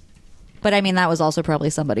Angeles. But I mean, that was also probably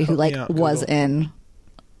somebody who like yeah, was Google. in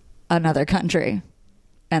another country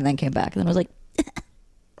and then came back and then was like,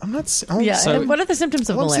 I'm not. Yeah. So- and what are the symptoms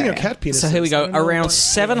of I'm seeing malaria? a cat penis. So here we go. I don't know Around what-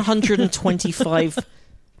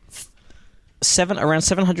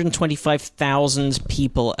 725,000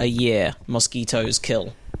 people a year mosquitoes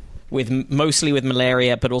kill, mostly with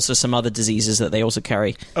malaria, but also some other diseases that they also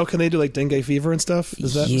carry. Oh, can they do like dengue fever and stuff?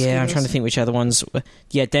 Is that Yeah, I'm mosquitoes? trying to think which other ones.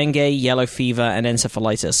 Yeah, dengue, yellow fever, and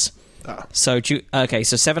encephalitis. Ah. So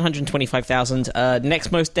 725,000.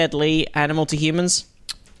 Next most deadly animal to humans,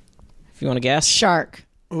 if you want to guess. Shark.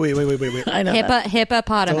 Wait. I know. that.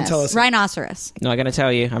 hippopotamus. Don't tell us. Rhinoceros. No, I'm going to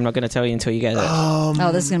tell you. I'm not going to tell you until you get it. Oh,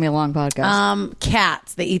 this is going to be a long podcast.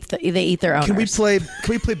 Cats. They eat their owners. Can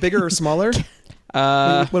we play bigger or smaller?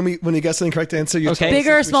 When you guess an incorrect answer, you Okay. tell us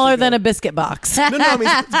bigger or if we smaller should than go. a biscuit box? No, I mean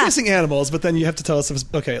it's guessing animals, but then you have to tell us if it's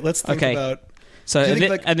okay. Let's think Okay. about. So Do you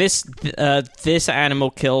think, this animal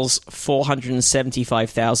kills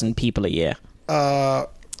 475,000 people a year.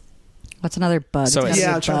 What's another bug? So It's it's- gotta Yeah,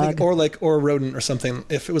 be I'm trying to think, or a rodent or something.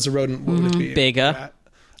 If it was a rodent, what would it be? Bigger. Rat?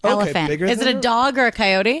 Okay, Elephant. bigger. Is it than a dog or a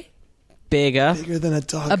coyote? Bigger, Bigger than a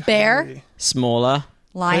dog. A bear? Coyote. smaller,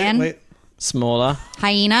 Lion. Wait. smaller,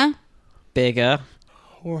 Hyena. bigger.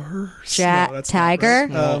 Horse. Jack. No, that's not Tiger.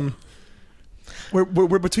 right.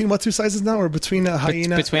 We're between what two sizes now? We're between a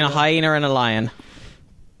hyena. Between a hyena and a lion.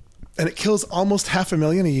 and it kills almost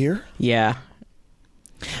 500,000 a year. Yeah.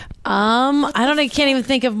 I don't know. I can't even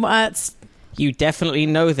think of You definitely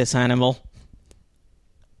know this animal.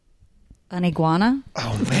 An iguana.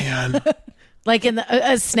 Oh man. like in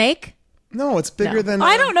a snake. No, it's bigger than.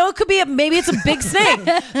 I don't know. It could be. Maybe it's a big snake.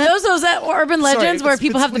 those urban legends where it's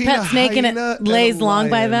people have the between pet a snake and hyena it and lays a long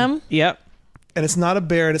by lion. them. Yep. And it's not a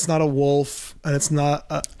bear, and it's not a wolf, and it's not.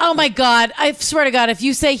 Oh my god! I swear to God, if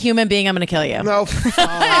you say human being, I'm going to kill you. No.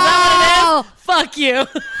 Oh, Fuck you.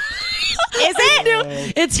 Is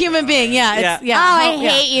it? It's human being. Yeah. It's, Yeah. yeah. Oh, I yeah.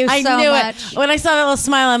 hate you I so knew much. it. When I saw that little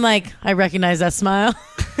smile, I'm like, I recognize that smile.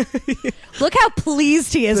 look how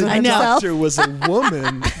pleased he is The with I know. himself. doctor was a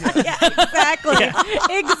woman. Exactly.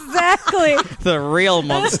 Exactly. The real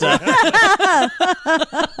monster.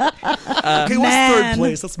 Okay, what's Man. third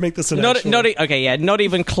place? Let's make this an not actual. not e- okay, yeah, not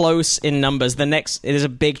even close in numbers. The next it is a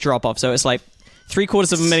big drop off. So it's like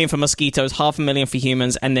 750,000 for mosquitoes, 500,000 for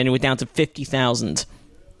humans, and then we're down to 50,000.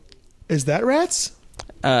 Is that rats?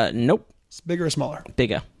 Nope, It's bigger or smaller?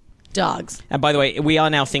 bigger. Dogs. And by the way, we are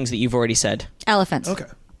now things that you've already said. Elephants. Okay.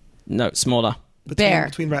 No, smaller. Bear.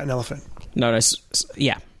 Between rat and elephant. No,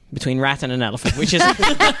 yeah, between rat and an elephant, which is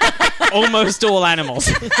almost all animals.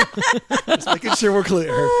 Just making sure we're clear.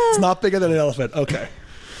 It's not bigger than an elephant. Okay.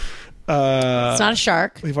 It's not a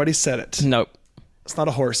shark. We've already said it. Nope, It's not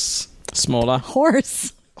a horse. smaller.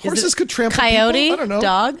 Horse. Horses could trample coyote? people. I don't know.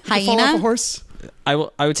 Dog? You could fall off Hyena? a horse. I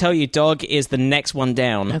will tell you, dog is the next one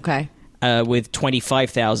down. Okay. with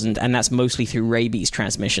 25,000, and that's mostly through rabies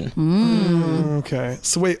transmission. Okay.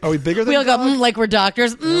 So wait, are we bigger than We all go, like we're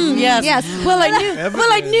doctors. Yes. Yes. Well,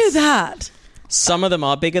 I knew that. Some of them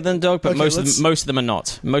are bigger than dog, but Okay, most of them are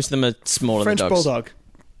not. Most of them are smaller French than dogs. bulldog?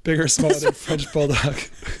 Bigger, smaller than French bulldog?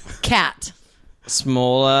 Cat.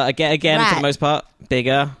 Smaller, again for Rat. the most part.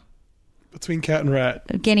 Bigger. Between cat and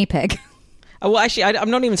rat. Guinea pig. Well, actually, I'm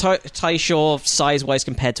not even entirely sure size-wise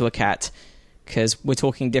compared to a cat, because we're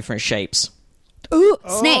talking different shapes. Ooh,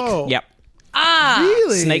 snake. Oh, Yep.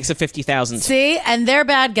 really? Snakes are 50,000. See, and they're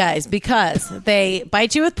bad guys because they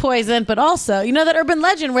bite you with poison, but also, you know that urban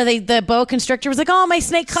legend where the boa constrictor was like, "Oh, my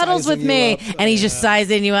snake cuddles Sizing with me," you up. and he's just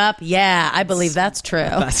sizing you up. Yeah, I believe that's true.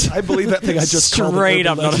 I believe that thing I just called Straight an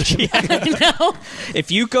up, urban not legend. No.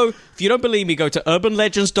 If you don't believe me, go to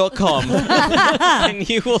urbanlegends.com and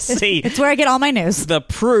you will see It's where I get all my news. the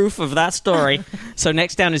proof of that story. So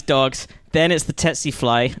next down is dogs. Then it's the tsetse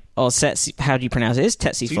fly, or tsetse. How do you pronounce it? It's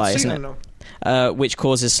tsetse fly, isn't I it? don't know. Which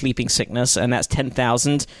causes sleeping sickness, and that's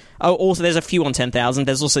 10,000. Oh, also there's a few on 10,000.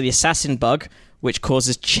 There's also the assassin bug, which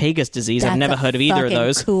causes Chagas disease. I've never heard of either of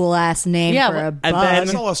those. Cool ass name Yeah, for a well, bug. and then-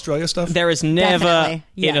 That's all Australia stuff. There is never Definitely,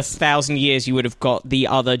 in yes. 1,000 years you would have got the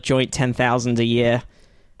other joint 10,000 a year.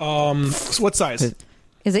 So what size?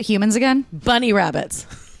 Is it humans again? Bunny rabbits.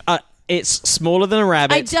 It's smaller than a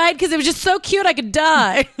rabbit. I died because it was just so cute I could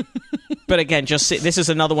die. But again, this is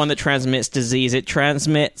another one that transmits disease. It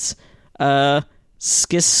transmits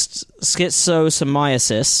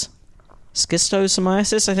schistosomiasis.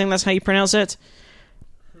 Schistosomiasis, I think that's how you pronounce it.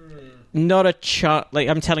 Not a like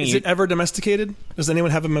I'm telling Is you. it ever domesticated? Does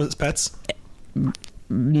anyone have them as pets?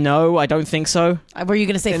 No, I don't think so. Were you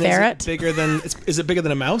going to say And ferret? Is it bigger than? Is it bigger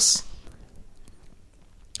than a mouse?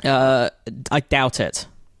 I doubt it.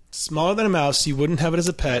 Smaller than a mouse. You wouldn't have it as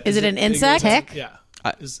a pet. Is it an bigger insect? than- Tick? Yeah.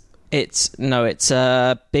 It's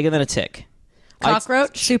bigger than a tick.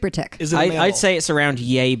 Cockroach? Super tick. Is it a mammal? I'd say it's around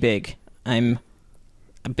yay big.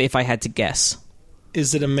 If I had to guess.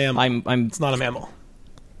 Is it a mammal? I'm It's not a mammal.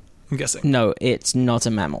 I'm guessing. no, it's not a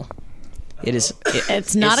mammal. It is.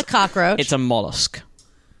 It's not a cockroach. It's a mollusk.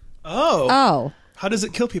 Oh. How does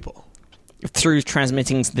it kill people? Through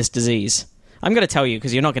transmitting this disease. I'm going to tell you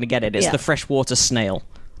because you're not going to get it. It's Yeah. the freshwater snail.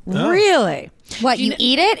 Really? What, you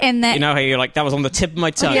eat it and then... You know how you're like, that was on the tip of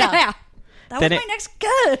my tongue. Yeah. That Then was it- my next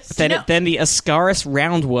guess. Then the Ascaris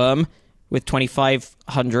roundworm with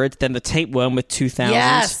 2,500. Then the tapeworm with 2,000.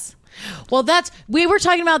 Yes. Well, we were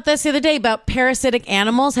talking about this the other day about parasitic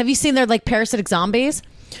animals. Have you seen their like parasitic zombies?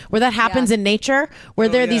 Where that happens Yeah. in nature, where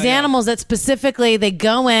there are these animals that specifically they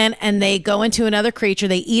go in and they go into another creature,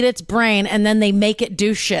 they eat its brain, and then they make it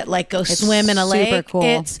do shit like go swim in a super lake. cool.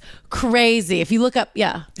 It's crazy. If you look up,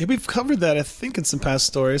 Yeah, we've covered that, I think, in some past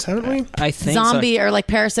stories, haven't we? I think so. zombie or like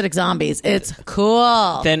parasitic zombies. It's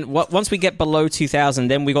cool. Then once we get below 2,000,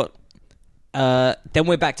 then we got. Then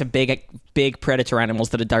we're back to big predator animals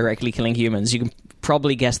that are directly killing humans. You can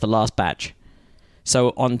probably guess the last batch.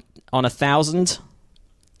 So on 1,000,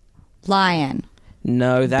 Lion.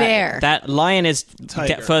 no, Bear. that lion is Tiger.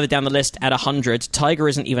 get further down the list at 100. Tiger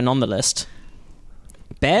isn't even on the list.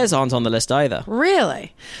 Bears aren't on the list either.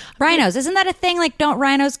 Really? Rhinos. Isn't that a thing? Like, don't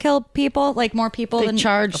rhinos kill people? Like, more people They than...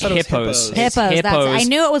 charge. thought it was Hippos. hippos. It's Hippos. I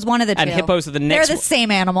knew it was one of the two. And hippos are the next They're the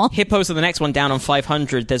same animal. Hippos are the next one down on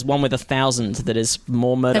 500. There's one with 1,000 that is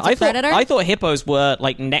more murder. That's a predator? I thought hippos were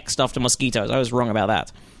like next after mosquitoes. I was wrong about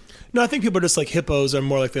that. No, I think people are just like hippos are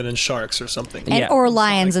more like that than sharks or something. And, Yeah. or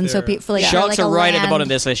lions, like and so they're- people like Sharks like a are right at the land- bottom of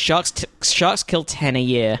this list. Sharks kill 10 a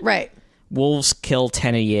year. Right. Wolves kill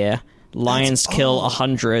 10 a year. Lions kill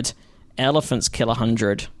 100. Elephants kill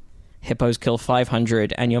 100. Hippos kill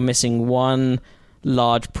 500. And you're missing one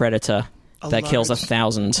large predator that kills large-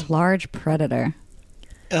 1,000. Large predator.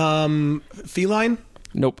 Feline?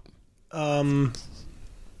 Nope.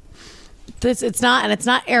 It's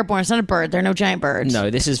not airborne. It's not a bird. There are no giant birds. No,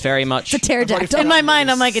 this is very much. It's a pterodactyl. In my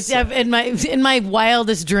mind, I'm like, it's in my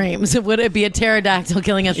wildest dreams, would it be a pterodactyl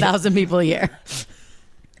killing 1,000 people a year?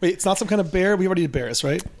 Wait, it's not some kind of bear? We already did bears,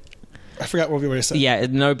 right? I forgot what we already said. Yeah,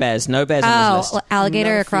 no bears. No bears on this Oh, list.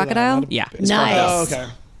 alligator or Not a feline, crocodile? not a Yeah. bear. Nice. Oh, okay.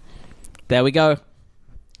 There we go.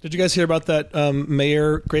 Did you guys hear about that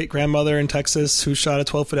mayor great-grandmother in Texas who shot a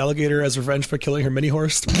 12-foot alligator as revenge for killing her mini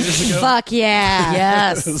horse 20 years ago? Fuck yeah.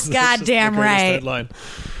 Yes. It's just Goddamn the greatest right. Headline.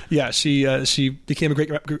 Yeah, she became a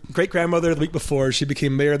great-grandmother the week before. She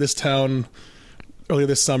became mayor of this town earlier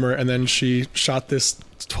this summer, and then she shot this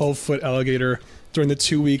 12-foot alligator during the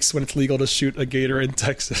 2 weeks when it's legal to shoot a gator in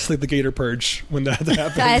Texas, like the gator purge, when that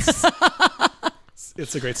happened. Guys,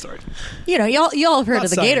 It's a great story. you know, y'all have heard Not of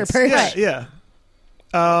the gator science. purge. Yeah.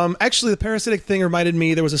 Actually, the parasitic thing reminded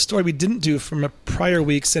me, there was a story we didn't do from a prior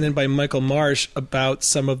week sent in by Michael Marsh about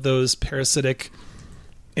some of those parasitic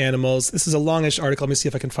animals. This is a longish article. Let me see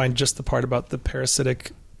if I can find just the part about the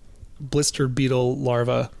parasitic blister beetle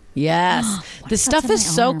larva. Yes. This stuff is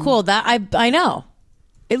so cool. That I know.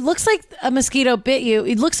 It looks like a mosquito bit you.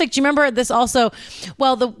 It looks like, do you remember this also?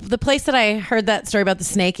 Well, the place that I heard that story about the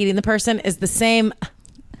snake eating the person is the same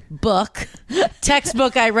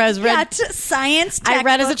textbook I read. Science textbook I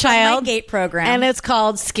read as a child. My GATE program. And it's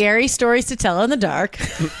called Scary Stories to Tell in the Dark.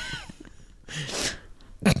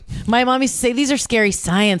 My mom used to say, these are scary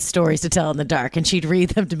science stories to tell in the dark. And she'd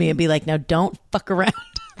read them to me and be like, now don't fuck around.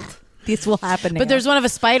 These will happen to But you. there's one of a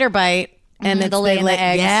spider bite. And they'll lay in the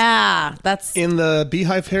eggs. Yeah. That's... In the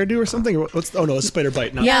beehive hairdo or something? Or a spider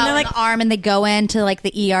bite. Not Yeah, and they're they're like arm, and they go into like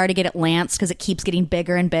the ER to get it lanced because it keeps getting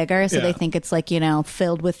bigger and bigger. So they think it's like,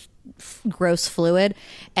 filled with gross fluid.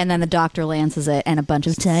 And then the doctor lances it, and a bunch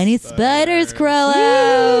of tiny spiders crawl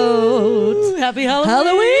out. Happy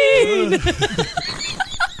Halloween.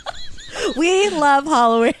 We love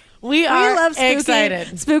Halloween. We love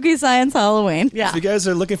excited. Spooky science Halloween. Yeah. If you guys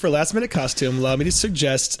are looking for a last minute costume, allow me to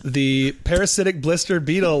suggest the parasitic blister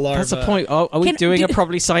beetle larva. That's the point. Oh, are we doing a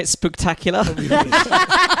Probably Science Spooktacular?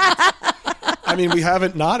 I mean, we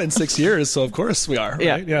haven't not in 6 years, so of course we are.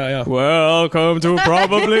 Right? Yeah. Welcome to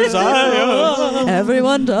Probably Science.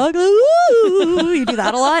 Everyone talk. Ooh, you do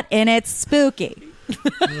that a lot, and it's spooky.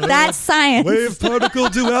 That's science. Wave particle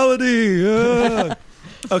duality. Yeah.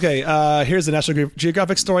 Okay, here's a National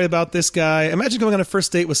Geographic story about this guy. Imagine going on a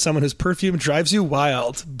first date with someone whose perfume drives you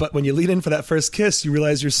wild, but when you lean in for that first kiss, you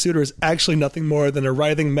realize your suitor is actually nothing more than a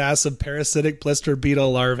writhing mass of parasitic blister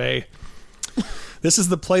beetle larvae. This is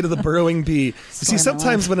the plight of the burrowing bee. You see,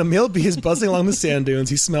 sometimes when a male bee is buzzing along the sand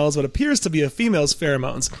dunes, he smells what appears to be a female's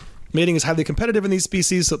pheromones. Mating is highly competitive in these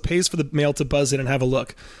species, so it pays for the male to buzz in and have a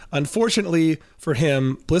look. Unfortunately for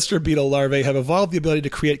him, blister beetle larvae have evolved the ability to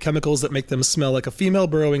create chemicals that make them smell like a female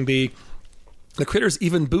burrowing bee. The critters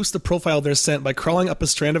even boost the profile of their scent by crawling up a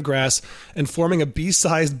strand of grass and forming a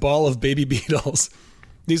bee-sized ball of baby beetles.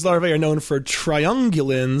 These larvae are known as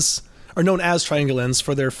triungulins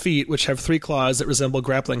for their feet, which have 3 claws that resemble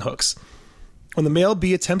grappling hooks. When the male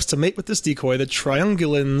bee attempts to mate with this decoy, the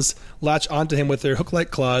triungulins latch onto him with their hook-like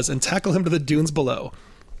claws and tackle him to the dunes below.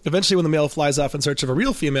 Eventually, when the male flies off in search of a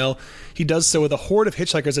real female, he does so with a horde of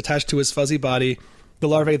hitchhikers attached to his fuzzy body. The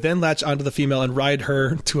larvae then latch onto the female and ride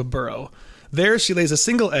her to a burrow. There, she lays a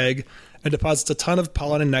single egg and deposits a ton of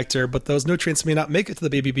pollen and nectar, but those nutrients may not make it to the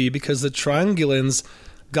baby bee because the triungulins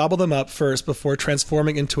gobble them up first before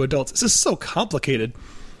transforming into adults. This is so complicated.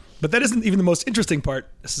 But that isn't even the most interesting part.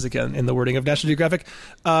 This is, again, in the wording of National Geographic.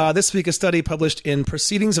 This week, a study published in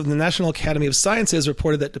Proceedings of the National Academy of Sciences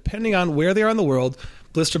reported that depending on where they are in the world,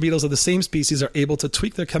 blister beetles of the same species are able to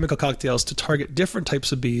tweak their chemical cocktails to target different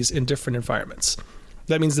types of bees in different environments.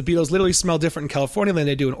 That means the beetles literally smell different in California than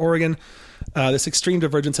they do in Oregon. This extreme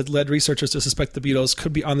divergence had led researchers to suspect the beetles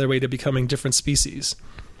could be on their way to becoming different species.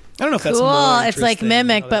 I don't know if that's more cool. It's like interesting,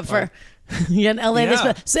 Mimic, but for... in LA,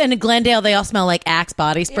 Yeah. in Glendale, they all smell like Axe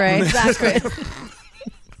body spray. Yeah, exactly.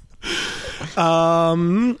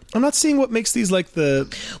 I'm not seeing what makes these like the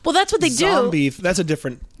Well, that's what they zombie. do. That's a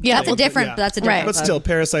different. That's a thing. different. Yeah. That's a different. Right. But still,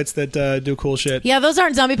 parasites that do cool shit. Yeah, those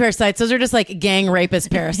aren't zombie parasites. Those are just like gang rapist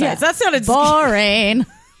parasites. That sounded boring.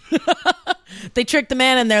 They tricked the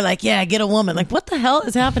man and they're like, yeah, get a woman. Like, what the hell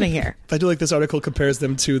is happening here? I do like this article compares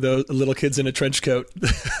them to the little kids in a trench coat.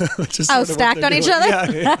 Stacked on each other?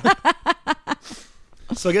 Yeah.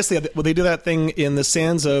 So I guess they do that thing in the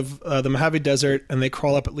sands of the Mojave Desert, and they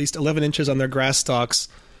crawl up at least 11 inches on their grass stalks.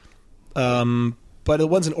 But the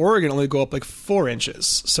ones in Oregon only go up like 4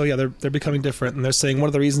 inches. So yeah, they're becoming different. And they're saying one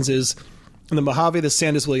of the reasons is in the Mojave, the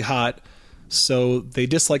sand is really hot. So they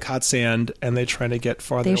dislike hot sand, and they're trying to get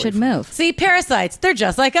farther They away should from it. move. See, parasites, they're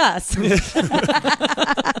just like us.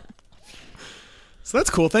 So that's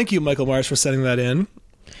cool. Thank you, Michael Marsh, for sending that in.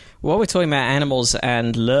 While we're talking about animals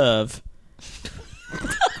and love...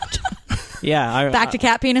 Back to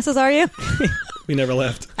cat penises, are you? We never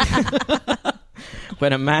left.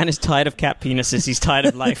 When a man is tired of cat penises, he's tired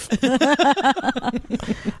of life.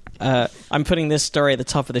 I'm putting this story at the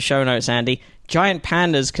top of the show notes, Andy. Giant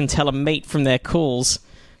pandas can tell a mate from their calls.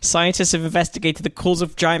 Scientists have investigated the calls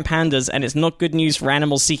of giant pandas, and it's not good news for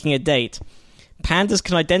animals seeking a date. Pandas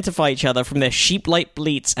can identify each other from their sheep-like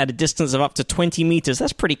bleats at a distance of up to 20 meters.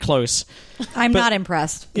 That's pretty close. I'm not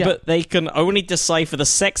impressed. Yeah. But they can only decipher the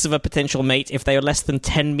sex of a potential mate if they are less than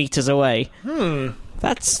 10 meters away.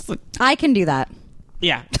 That's... I can do that.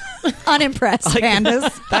 Yeah. Unimpressed,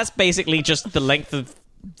 pandas. That's basically just the length of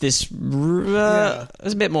this... It's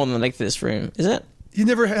a bit more than the length of this room. Is it? You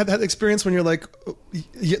never had that experience when you're like,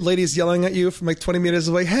 ladies yelling at you from like 20 meters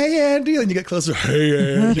away, "Hey, Andy," and you get closer,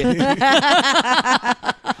 "Hey, Andy."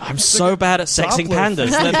 I'm so bad at sexing Doppler.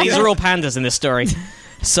 pandas. These are all pandas in this story.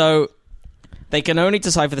 So they can only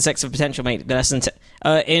decipher the sex of a potential mate less than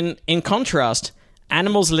in contrast,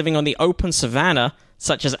 animals living on the open savanna,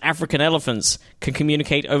 such as African elephants, can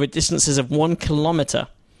communicate over distances of 1 kilometer.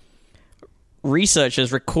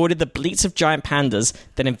 Researchers recorded the bleats of giant pandas,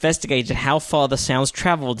 then investigated how far the sounds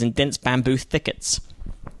traveled in dense bamboo thickets.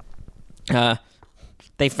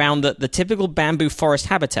 They found that the typical bamboo forest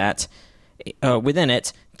habitat, within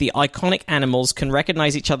it, the iconic animals can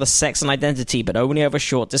recognize each other's sex and identity, but only over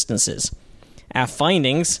short distances. Our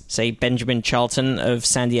findings, say Benjamin Charlton of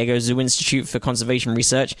San Diego Zoo Institute for Conservation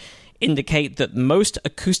Research, indicate that most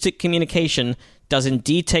acoustic communication does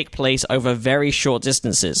indeed take place over very short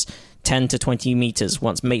distances, 10 to 20 meters,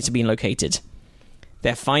 once mates have been located.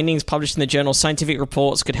 Their findings, published in the journal Scientific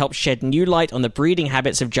Reports, could help shed new light on the breeding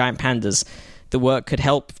habits of giant pandas. The work could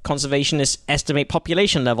help conservationists estimate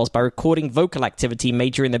population levels by recording vocal activity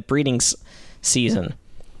made during the breeding season.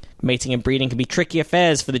 Mating and breeding can be tricky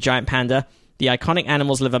affairs for the giant panda. The iconic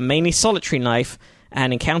animals live a mainly solitary life,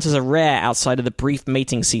 and encounters are rare outside of the brief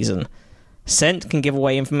mating season. Scent can give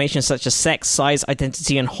away information such as sex, size,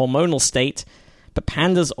 identity, and hormonal state, but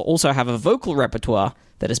pandas also have a vocal repertoire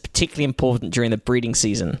that is particularly important during the breeding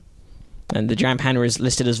season. And the giant panda is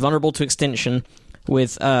listed as vulnerable to extinction,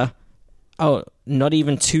 with not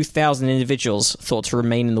even 2,000 individuals thought to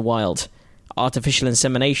remain in the wild. Artificial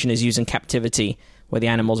insemination is used in captivity, where the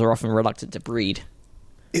animals are often reluctant to breed.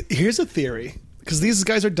 Here's a theory, because these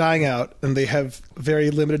guys are dying out, and they have very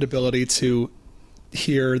limited ability to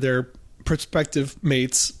hear their prospective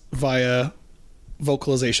mates via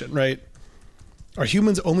vocalization, right? Are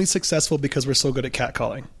humans only successful because we're so good at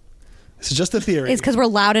catcalling? This is just a theory. It's because we're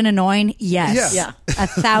loud and annoying. Yes. Yeah.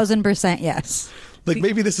 1,000% yes. Like,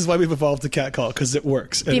 maybe this is why we've evolved to catcall, because it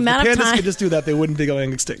works. And if the amount of pandas time- could just do that, they wouldn't be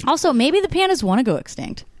going extinct. Also, maybe the pandas want to go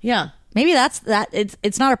extinct. Yeah. Maybe that's that.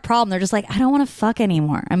 It's not a problem. They're just like, I don't want to fuck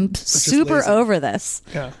anymore. I'm super lazy. over this.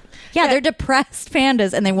 Yeah. Yeah, they're depressed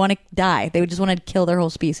pandas and they want to die. They would just want to kill their whole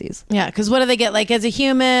species. Yeah, because what do they get? Like, as a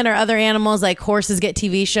human or other animals, like horses get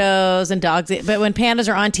TV shows and dogs. But when pandas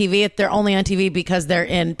are on TV, they're only on TV because they're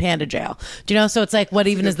in panda jail. Do you know? So it's like, what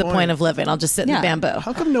even is the point of living? I'll just sit in the bamboo.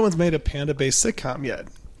 How come no one's made a panda-based sitcom yet?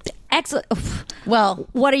 Excellent. Well,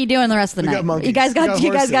 What are you doing the rest of the We night? got monkeys. You guys got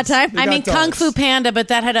horses. time? We I got mean, Kung dogs. Fu Panda, but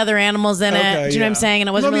that had other animals in it. Okay, Do you know what I'm saying? And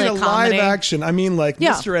it wasn't I mean, really a comedy. live action. I mean, like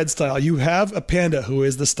Yeah. Mr. Ed style. You have a panda who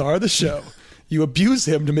is the star of the show. You abuse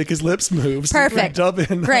him to make his lips move. So you Perfect. dub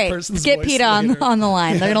in Great. that person's Get voice Pete on later. the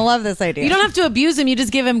line. They're gonna love this idea. You don't have to abuse him. You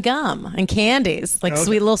just give him gum and candies, like Okay.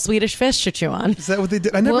 sweet little Swedish fish to chew on. Is that what they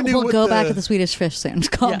did? I never knew We'll what go back to the Swedish fish soon.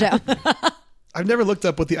 Calm down. I've never looked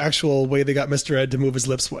up what the actual way they got Mr. Ed to move his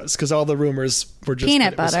lips was, because all the rumors were just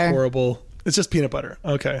Peanut that it was butter. horrible. It's just peanut butter.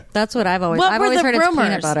 Okay. That's what I've always. What I've were always the heard rumors? it's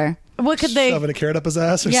peanut butter. What could they? Shoving a carrot up his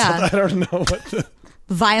ass or Yeah. something. I don't know what.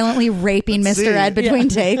 Violently raping Let's Mr. see. Ed between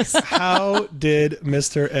takes. How did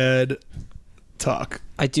Mr. Ed talk?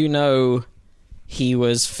 I do know he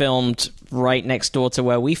was filmed right next door to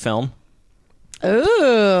where we film.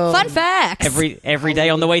 Ooh. Fun facts. Every day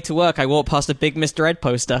on the way to work, I walk past a big Mr. Ed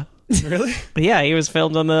poster. Really? But yeah, he was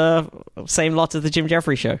filmed on the same lot as the Jim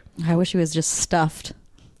Jeffries show. I wish he was just stuffed.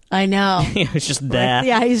 I know. He was just there.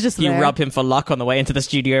 Yeah, he's just You there. rub him for luck on the way into the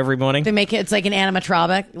studio every morning. They make it. It's like an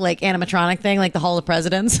animatronic thing, like the Hall of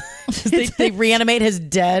Presidents. they reanimate his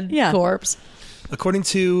dead corpse. According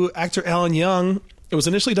to actor Alan Young, it was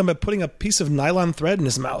initially done by putting a piece of nylon thread in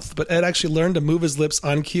his mouth, but Ed actually learned to move his lips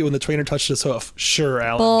on cue when the trainer touched his hoof. Sure,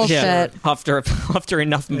 Alan. Bullshit. Yeah, after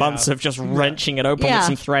enough months of just wrenching it open Yeah. with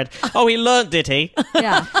some thread. Oh, he learned, did he?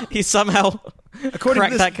 Yeah. He somehow According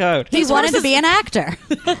cracked to that code. He wanted to be an actor.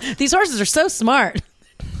 These horses are so smart.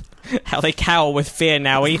 How they cower with fear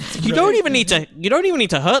now. You don't even need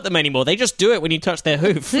to hurt them anymore. They just do it when you touch their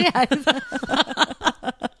hoof.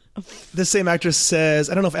 This same actress says,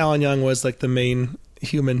 I don't know if Alan Young was like the main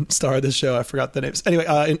human star of the show. I forgot the names.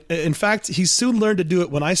 Anyway, in fact, he soon learned to do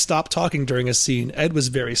it when I stopped talking during a scene. Ed was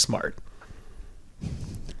very smart.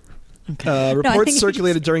 Reports think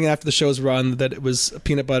circulated during and after the show's run that it was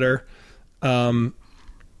peanut butter. Alan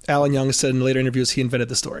Young said in later interviews he invented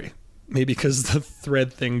the story. Maybe because the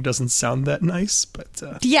thread thing doesn't sound that nice, but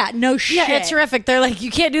Yeah, no shit. Yeah, it's terrific. They're like,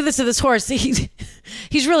 you can't do this to this horse. He's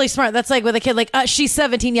really smart. That's like with a kid, like, she's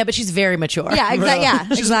 17, yeah, but she's very mature. Yeah, yeah,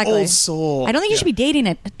 she's exactly. an old soul. I don't think you should be dating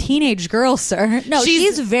a teenage girl, sir. No,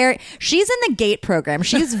 she's in the GATE program.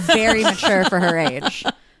 She's very mature for her age.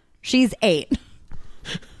 She's 8.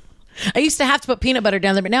 I used to have to put peanut butter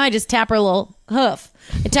down there, but now I just tap her little hoof.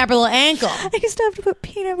 I tap her little ankle. I used to have to put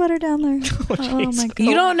peanut butter down there. Oh my god!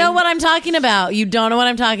 You don't know what I'm talking about. You don't know what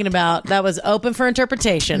I'm talking about. That was open for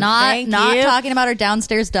interpretation. Not you. talking about her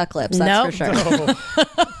downstairs duck lips. That's for sure. No.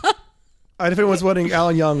 If anyone was wondering,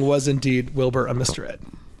 Alan Young was indeed Wilbur on Mr. Ed.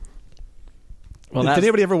 Well, Did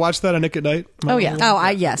anybody ever watch that on Nick at Night? Oh, yeah.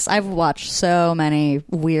 Yes, I've watched so many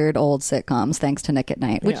weird old sitcoms thanks to Nick at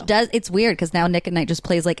Night, which it's weird because now Nick at Night just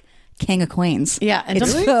plays like King of Queens. Yeah, and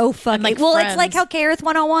it's so fucking like well. Friends. It's like how K-Earth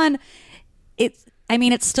 101.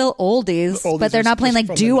 It's still oldies, but they're not playing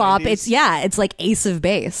like doo-wop. It's like Ace of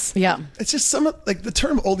Base. Yeah. It's just like the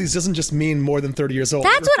term oldies doesn't just mean more than 30 years old.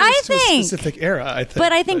 That's what I think. A specific era, I think.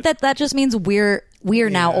 But I think that just means we're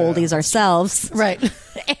now oldies ourselves, right?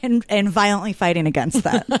 and violently fighting against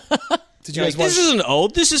that. Did you guys watch? This isn't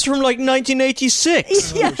old. This is from like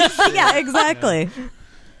 1986. Yeah, exactly.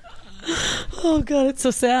 Oh god, it's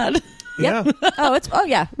so sad. Yeah.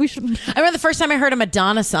 We should. I remember the first time I heard a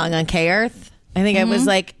Madonna song on K-Earth. I think I was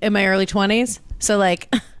like in my early 20s. So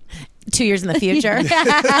like 2 years in the future.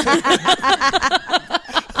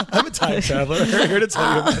 I'm a time traveler. I'm here to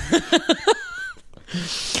tell you about it.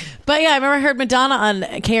 But yeah, I remember I heard Madonna on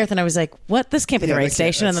K-Earth and I was like, what? This can't be the right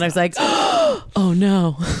station. And then I was like, oh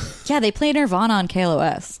no. Yeah, they play Nirvana on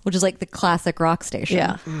KLOS, which is like the classic rock station.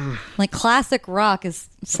 Yeah. Like classic rock is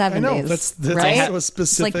 70s. I know. That's right? so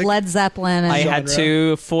specific. It's like Led Zeppelin. And I had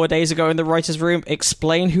to 4 days ago in the writer's room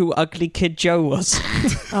explain who Ugly Kid Joe was.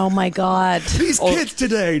 Oh my god. These kids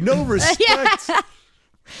today, no respect.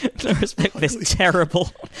 No respect for this terrible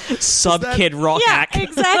sub-kid rock act.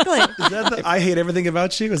 Exactly. Is that I Hate Everything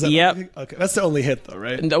About You? Is that Yep. Okay, that's the only hit though,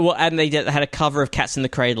 right? And they had a cover of Cats in the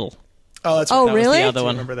Cradle. Oh, that's Oh, right. really? The other I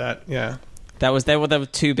one. remember that. Yeah. There were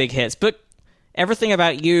two big hits, but Everything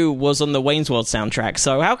About You was on the Wayne's World soundtrack.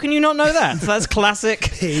 So how can you not know that? That's classic.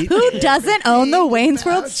 Who doesn't own the Wayne's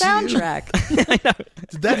World soundtrack?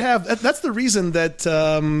 Did that have? That's the reason that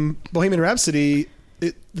Bohemian Rhapsody,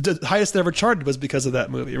 the highest it ever charted was because of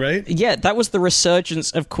that movie, right? Yeah, that was the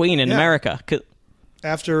resurgence of Queen in America.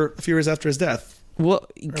 After a few years after his death. Well,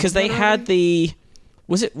 because they had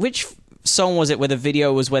which song was it where the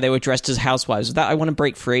video was where they were dressed as housewives? Was that I Want to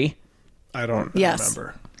Break Free? I don't Yes.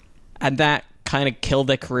 remember. And that kind of killed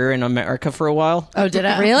their career in America for a while. Oh, did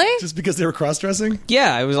it? Really? Just because they were cross-dressing?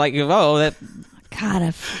 Yeah, it was like, oh, God,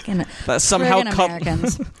 I fucking that somehow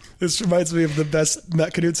Americans. This reminds me of the best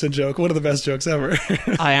Matt Knutson joke, one of the best jokes ever.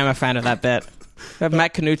 I am a fan of that bit.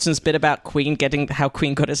 Matt Knutson's bit about Queen how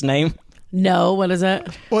Queen got his name. No, what is it?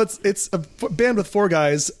 Well, it's a band with four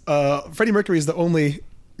guys. Freddie Mercury is the only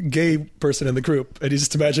gay person in the group, and he's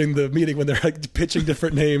just imagining the meeting when they're like pitching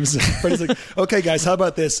different names. Freddie's like, "Okay, guys, how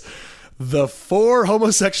about this? The four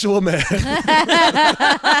homosexual men."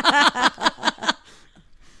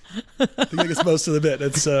 I think that gets most of the bit.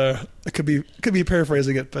 It's it could be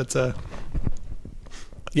paraphrasing it, but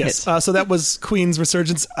yes. So that was Queen's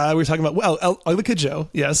resurgence. We were talking about Ugly Kid Joe.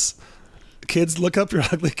 Yes, kids, look up your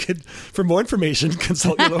Ugly Kid for more information.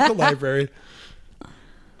 Consult your local library.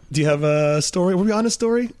 Do you have a story? Were we on a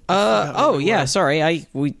story? Sorry.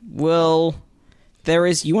 There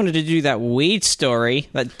is. You wanted to do that weed story,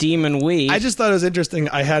 that demon weed. I just thought it was interesting.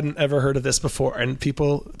 I hadn't ever heard of this before, and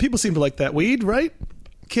people seem to like that weed, right?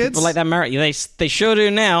 Kids People like that they sure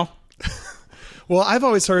do now. Well, I've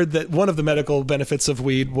always heard that one of the medical benefits of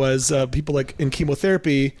weed was people like in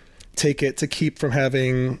chemotherapy take it to keep from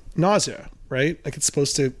having nausea, right? Like it's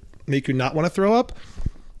supposed to make you not want to throw up.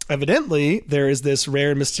 Evidently, there is this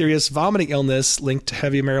rare, mysterious vomiting illness linked to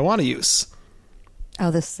heavy marijuana use.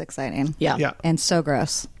 Oh, this is exciting. Yeah. And so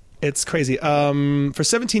gross. It's crazy. For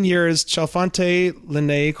 17 years, Chalfonte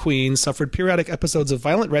Lene Queen suffered periodic episodes of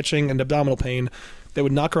violent retching and abdominal pain that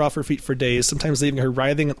would knock her off her feet for days, sometimes leaving her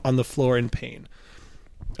writhing on the floor in pain.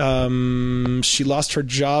 She lost her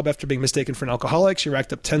job after being mistaken for an alcoholic. She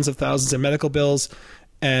racked up tens of thousands in medical bills,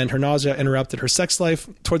 and her nausea interrupted her sex life.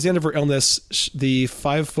 Towards the end of her illness, the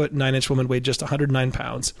 5'9" woman weighed just 109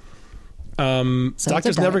 pounds.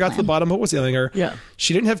 Doctors never got to the bottom of what was ailing her. Yeah.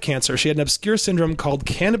 She didn't have cancer. She had an obscure syndrome called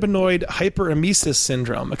cannabinoid hyperemesis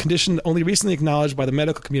syndrome, a condition only recently acknowledged by the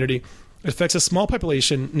medical community. It affects a small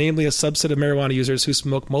population, namely a subset of marijuana users who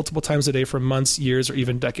smoke multiple times a day for months, years, or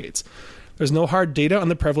even decades. There's no hard data on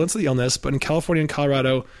the prevalence of the illness, but in California and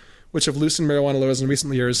Colorado, which have loosened marijuana laws in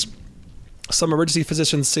recent years, some emergency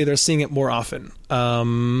physicians say they're seeing it more often.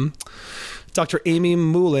 Dr. Amy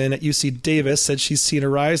Moulin at UC Davis said she's seen a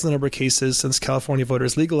rise in the number of cases since California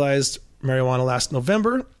voters legalized marijuana last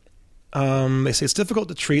November. They say it's difficult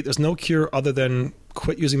to treat. There's no cure other than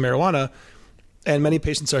quit using marijuana. And many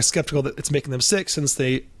patients are skeptical that it's making them sick since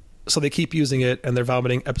they so they keep using it, and their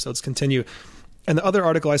vomiting episodes continue. And the other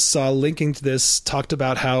article I saw linking to this talked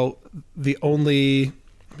about how let me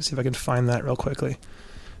see if I can find that real quickly.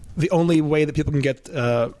 The only way that people can get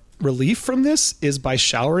relief from this is by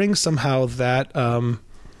showering. Somehow that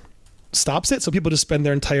stops it. So people just spend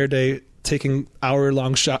their entire day taking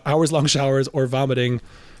hours-long showers or vomiting.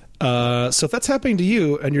 So if that's happening to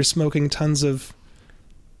you and you're smoking tons of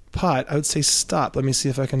pot, I would say stop. Let me see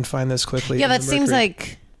if I can find this quickly. Yeah, that seems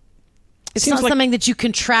like it's not something that you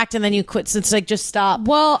contract and then you quit. So it's like, just stop.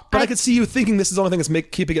 Well, but I could see you thinking this is the only thing that's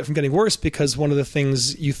keeping it from getting worse, because one of the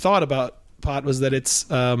things you thought about pot was that it's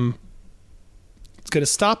going to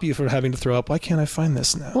stop you from having to throw up. Why can't I find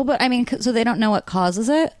this now? Well, but I mean, so they don't know what causes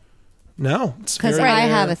it? No. Because I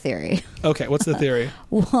have a theory. Okay, what's the theory?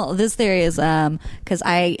 Well, this theory is because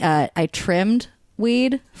I trimmed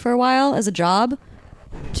weed for a while as a job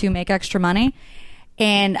to make extra money.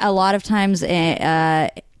 And a lot of times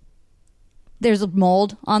there's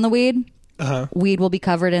mold on the weed. Uh-huh. Weed will be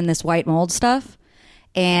covered in this white mold stuff.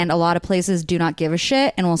 And a lot of places do not give a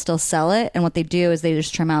shit and will still sell it. And what they do is they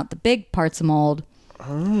just trim out the big parts of mold.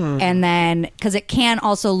 And then, because it can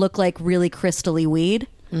also look like really crystally weed.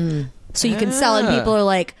 So you can sell it, and people are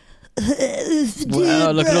like,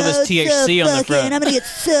 wow, look at all this THC on the front. I'm going to get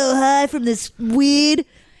so high from this weed.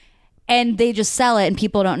 And they just sell it, and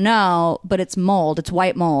people don't know, but it's mold. It's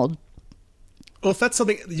white mold. Well, if that's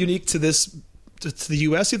something unique to the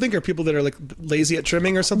U.S., you think, or people that are like lazy at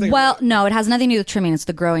trimming or something? Well, no, it has nothing to do with trimming. It's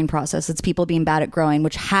the growing process. It's people being bad at growing,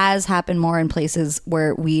 which has happened more in places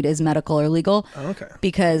where weed is medical or legal. Oh, okay.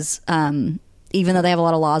 Because even though they have a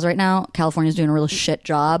lot of laws right now, California's doing a real shit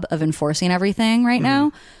job of enforcing everything right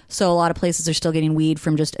now. So a lot of places are still getting weed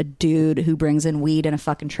from just a dude who brings in weed in a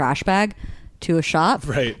fucking trash bag to a shop.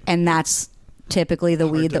 Right. And that's typically the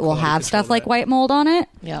weed that will have stuff like that. white mold on it.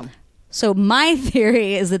 Yeah. So my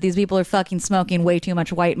theory is that these people are fucking smoking way too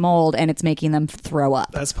much white mold and it's making them throw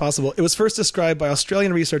up. That's possible. It was first described by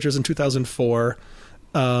Australian researchers in 2004,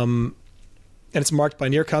 and it's marked by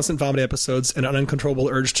near constant vomiting episodes and an uncontrollable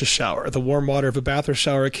urge to shower. The warm water of a bath or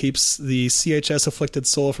shower keeps the CHS-afflicted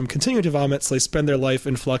soul from continuing to vomit, so they spend their life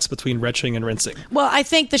in flux between retching and rinsing. Well, I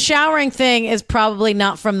think the showering thing is probably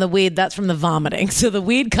not from the weed. That's from the vomiting. So the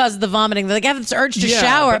weed caused the vomiting. They're like, I have this urge to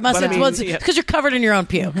shower. It must have because you're covered in your own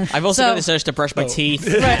puke. I've also got this urge to brush my teeth.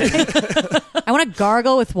 I want to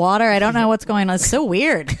gargle with water. I don't know what's going on. It's so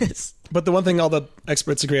weird. But the one thing all the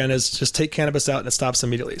experts agree on is just take cannabis out and it stops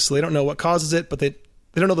immediately. So they don't know what causes it, but they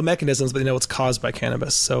don't know the mechanisms, but they know it's caused by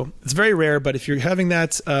cannabis. So it's very rare, but if you're having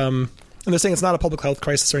that, and they're saying it's not a public health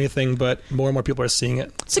crisis or anything, but more and more people are seeing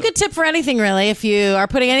it. It's a good tip for anything, really. If you are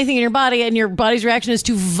putting anything in your body and your body's reaction is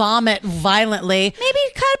to vomit violently, maybe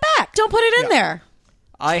cut it back. Don't put it in there.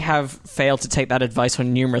 I have failed to take that advice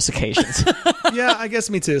on numerous occasions. Yeah, I guess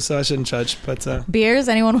me too, so I shouldn't judge. But Beers?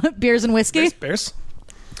 Anyone want beers and whiskey? Bears?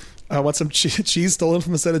 I want some cheese stolen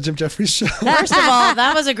from the set of Jim Jeffries' show. First of all,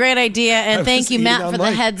 that was a great idea, and thank you, Matt, for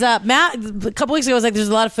the heads up. Matt, a couple weeks ago, was like, there's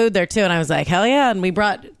a lot of food there, too, and I was like, hell yeah, and we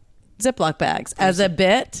brought Ziploc bags as a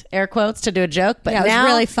bit, air quotes, to do a joke, but yeah, it now...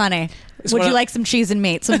 was really funny. Would you like some cheese and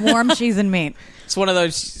meat? Some warm cheese and meat? It's one of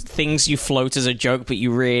those things you float as a joke, but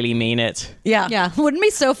you really mean it. Yeah. Yeah. Wouldn't it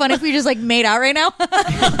be so funny if we just like made out right now?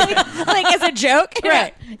 like as a joke?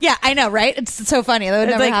 Right. Yeah, I know, right? It's so funny. That would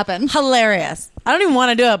never happen. Hilarious. I don't even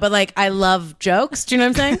want to do it, but like I love jokes. Do you know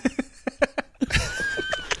what I'm saying?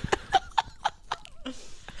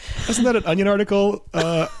 Isn't that an Onion article?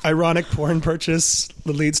 Ironic porn purchase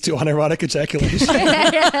that leads to unironic ejaculation.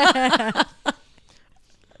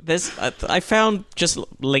 I found just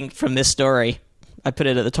linked from this story. I put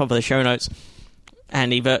it at the top of the show notes.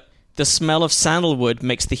 Andy, but the smell of sandalwood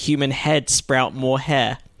makes the human head sprout more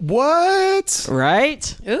hair. What?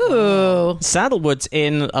 Right? Ooh. Sandalwood's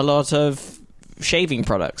in a lot of shaving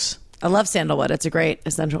products. I love sandalwood. It's a great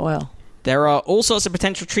essential oil. There are all sorts of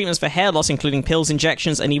potential treatments for hair loss, including pills,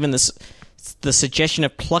 injections, and even the suggestion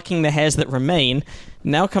of plucking the hairs that remain.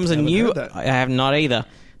 Now comes a new... I have not either.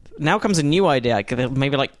 Now comes a new idea.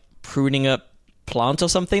 Maybe like pruning a plant or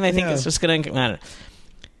something. They think it's just going to...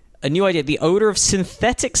 A new idea. The odor of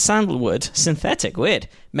synthetic sandalwood, weird,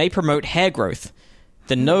 may promote hair growth.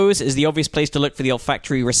 The nose is the obvious place to look for the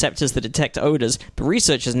olfactory receptors that detect odors, but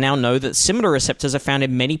researchers now know that similar receptors are found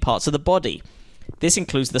in many parts of the body. This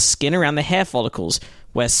includes the skin around the hair follicles,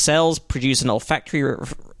 where cells produce an olfactory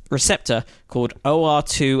receptor called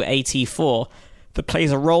OR2AT4 that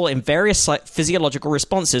plays a role in various physiological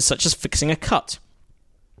responses, such as fixing a cut.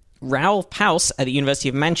 Ralph House at the University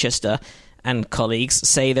of Manchester and colleagues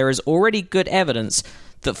say there is already good evidence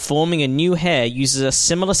that forming a new hair uses a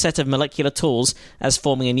similar set of molecular tools as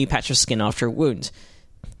forming a new patch of skin after a wound.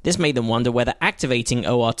 This made them wonder whether activating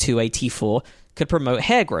OR2AT4 could promote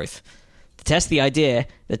hair growth. To test the idea,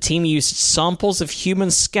 the team used samples of human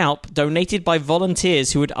scalp donated by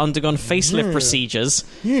volunteers who had undergone facelift procedures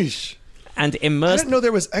Yeesh. and I immersed... didn't know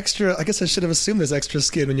there was extra. I guess I should have assumed there's extra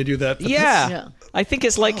skin when you do that. But Yeah. Yeah. I think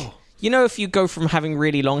it's like... You know, if you go from having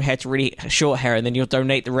really long hair to really short hair, and then you'll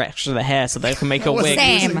donate the rest of the hair so they can make a wig.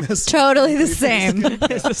 Same. this. Totally the same.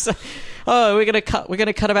 Oh, we're gonna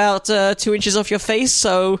cut about 2 inches off your face,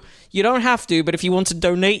 so you don't have to. But if you want to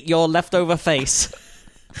donate your leftover face,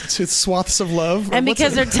 To swaths of love. And Or what's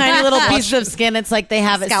because it? they're tiny little pieces of skin, it's like they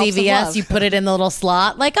have at Scalps of CVS. love. You put it in the little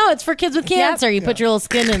slot. Like, oh, it's for kids with cancer. You put your little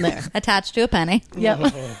skin in there. Attached to a penny.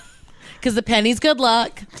 Yep. Because the penny's good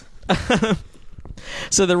luck.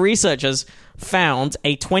 so the researchers found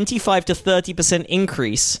a 25 to 30%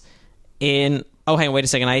 increase in. Oh, hang on, wait a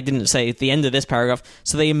second. I didn't say at the end of this paragraph.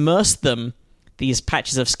 So they immersed these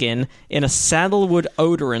patches of skin, in a sandalwood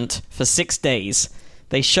odorant for 6 days.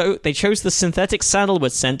 They chose the synthetic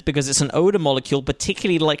sandalwood scent because it's an odor molecule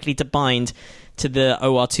particularly likely to bind to the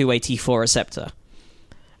OR2AT4 receptor.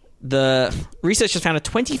 The researchers found a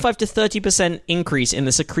 25 to 30% increase in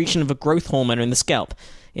the secretion of a growth hormone in the scalp.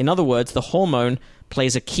 In other words, the hormone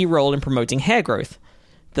plays a key role in promoting hair growth.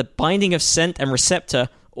 The binding of scent and receptor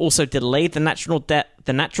also delayed the natural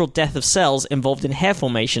death of cells involved in hair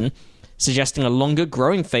formation, suggesting a longer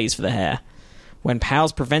growing phase for the hair. When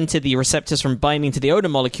POWs prevented the receptors from binding to the odor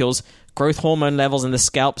molecules, growth hormone levels in the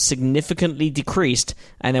scalp significantly decreased,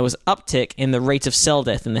 and there was uptick in the rate of cell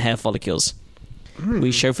death in the hair follicles.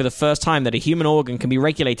 We show for the first time that a human organ can be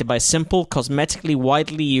regulated by a simple, cosmetically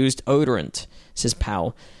widely used odorant, says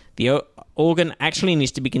Powell. The organ actually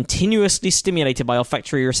needs to be continuously stimulated by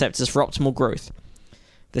olfactory receptors for optimal growth.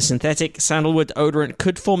 The synthetic sandalwood odorant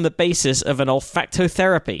could form the basis of an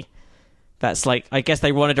olfactotherapy. That's like, I guess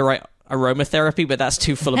they wanted to write aromatherapy, but that's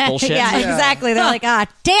too full of bullshit. Yeah, exactly. They're like,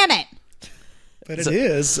 damn it. But it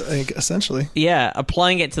is, I think, essentially. Yeah,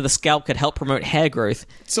 applying it to the scalp could help promote hair growth.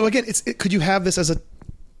 So again, could you have this as a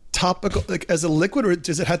topical, like as a liquid, or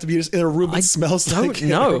does it have to be just in a room that smells like Don't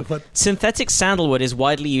know. But Synthetic sandalwood is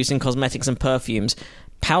widely used in cosmetics and perfumes.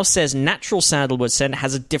 Powell says natural sandalwood scent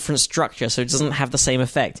has a different structure, so it doesn't have the same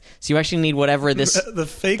effect. So you actually need whatever this... the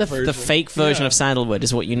fake version. The fake version of sandalwood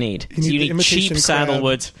is what you need. You need the cheap imitation crab.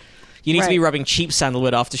 sandalwood. You need to be Right. rubbing cheap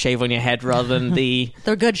sandalwood aftershave on your head rather than the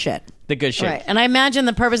They're good shit. good shit. Right. And I imagine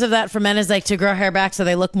the purpose of that for men is like to grow hair back so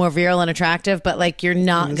they look more virile and attractive, but like you're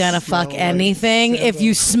not gonna fuck like anything if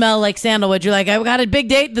you smell like sandalwood. You're like, I got a big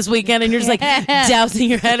date this weekend, and you're just like dousing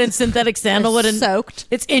your head in synthetic sandalwood and Soaked.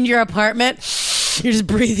 it's in your apartment. You're just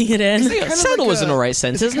breathing it in. Kind of Sandalwood's like an alright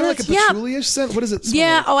scent, is it isn't kind it? of like a Yeah. patchouli-ish scent? What does it smell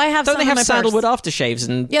Yeah. like? Oh, I have Don't some they in have my sandalwood purse. aftershaves?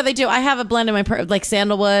 And Yeah, they do. I have a blend in my like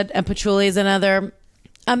sandalwood and patchouli is another.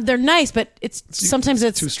 They're nice, but it's sometimes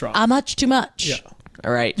it's too strong. much too much. Yeah.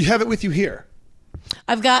 all right. You have it with you here.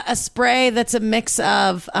 I've got a spray that's a mix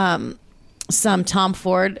of some Tom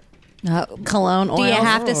Ford cologne oil. Do you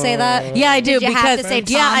have to say that? Yeah, I do. Did you because have to say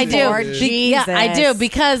yeah, Tom I do. Ford? Yeah, I do Jesus.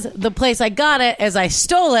 because the place I got it is I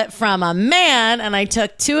stole it from a man, and I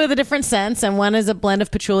took two of the different scents, and one is a blend of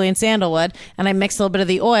patchouli and sandalwood, and I mixed a little bit of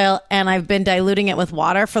the oil, and I've been diluting it with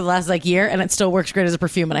water for the last year, and it still works great as a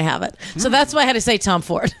perfume, and I have it. So that's why I had to say Tom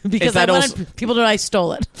Ford because I that wanted also- people to know I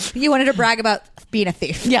stole it. You wanted to brag about being a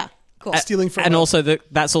thief. Yeah. Cool. Stealing from And a- also,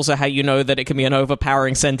 that's also how you know that it can be an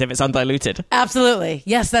overpowering scent if it's undiluted. Absolutely.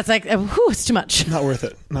 Yes, that's like, whew, it's too much. Not worth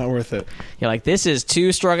it. Not worth it. You're like, this is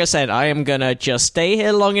too strong a scent. I am gonna just stay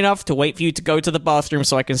here long enough to wait for you to go to the bathroom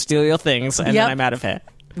so I can steal your things, and Yep. then I'm out of here.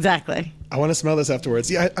 Exactly. I want to smell this afterwards.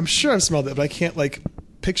 Yeah, I'm sure I've smelled it, but I can't like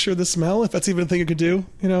picture the smell. If that's even a thing you could do,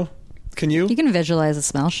 you know? Can you? You can visualize a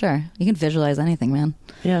smell, sure. You can visualize anything, man.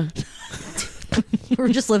 Yeah. We're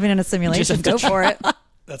just living in a simulation. Go for it.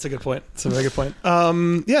 That's a good point. That's a very good point.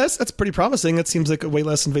 Yeah, that's pretty promising. That seems like a way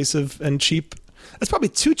less invasive and cheap. That's probably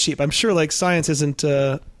too cheap. I'm sure like science isn't.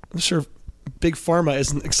 I'm sure big pharma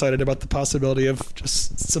isn't excited about the possibility of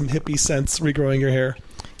just some hippie scents regrowing your hair.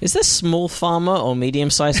 Is this small pharma or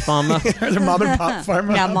medium-sized pharma? Are there mom and pop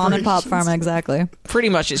pharma? Yeah, mom and pop operations? pharma, exactly. Pretty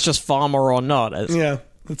much, it's just pharma or not. Yeah,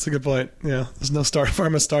 that's a good point. Yeah, there's no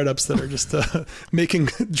pharma startups that are just making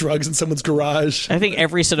drugs in someone's garage. I think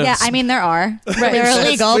every sort of... Yeah, I mean, there are. They're That's-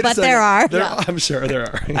 illegal, wait a but second. there are. I'm sure there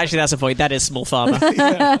are. Actually, that's a point. That is small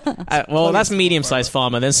pharma. Well, that's medium-sized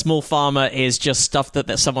pharma. Then small pharma is just stuff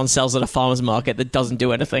that someone sells at a farmer's market that doesn't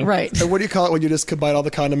do anything. Right. And what do you call it when you just combine all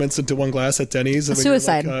the condiments into one glass at Denny's? And when you're,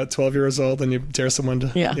 Suicide. like, 12 years old and you dare someone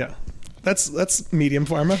to... Yeah. That's medium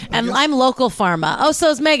pharma. I And guess. I'm local pharma. Oh, so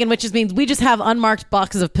is Megan, which just means we just have unmarked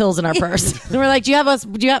boxes of pills in our purse. And we're like, do you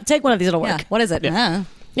have take one of these? It'll work. Yeah. What is it?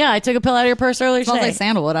 Yeah, I took a pill out of your purse earlier Smells today. like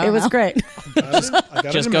sandalwood. I don't It was know. great. I got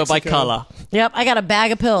it Just in go by Mexico. color. Yep, I got a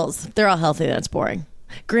bag of pills. They're all healthy. That's boring.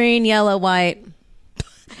 Green, yellow, white.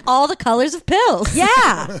 All the colors of pills.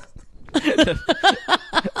 Yeah.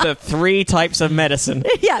 The 3 types of medicine.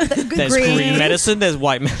 Yeah. There's green medicine, there's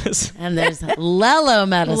white medicine. And there's Lelo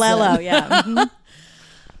medicine. Lelo, yeah. Mhm.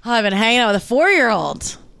 Oh, I've been hanging out with a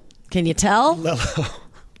 4-year-old. Can you tell?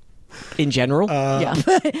 In general. Yeah.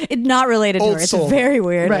 It's not related to Old her. It's soul. very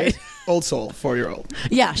weird. Right. Old soul, 4-year-old.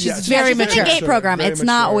 Yeah, she's Yeah, she's very She's in mature. a gay program. Very It's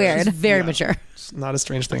not mature. weird. She's Very Yeah. mature. It's not a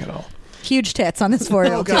strange thing at all. Huge tits on this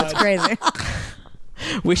 4-year-old. Oh, God. It's crazy.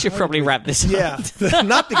 We should probably wrap this up. Yeah,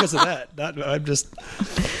 not because of that. I'm just.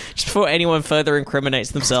 Just before anyone further incriminates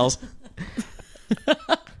themselves.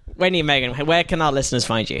 Wendy and Megan, where can our listeners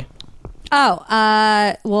find you?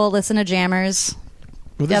 Oh, we'll listen to Jammers,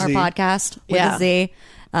 With a our Z. podcast with Yeah. a Z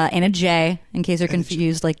and a J, in case you're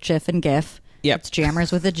confused, like GIF and GIF. Yep. It's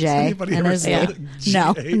Jammers with a J anybody and ever a Z.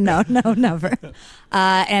 spelled it No, J? never.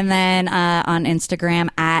 And then on Instagram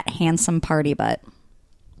at Handsome Party Butt.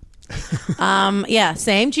 Yeah,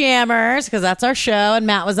 same Jammers, because that's our show, and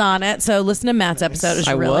Matt was on it. So listen to Matt's episode. It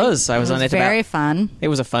I was on It it. was very fun. It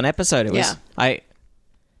was a fun episode. It was.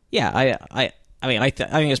 Yeah. I mean, I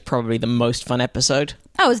think it's probably the most fun episode.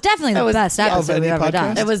 Oh, it was definitely the was- best yeah, of episode we've any ever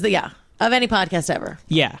done. podcast? It was of any podcast ever.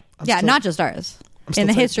 Yeah. Yeah, still- not just ours. still In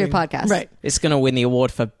the history of typing. podcasts. Right. It's going to win the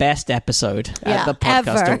award for best episode Yeah, at the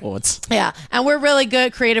Podcast ever. Awards. Yeah, and we're really good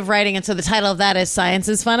at creative writing, and so the title of that is Science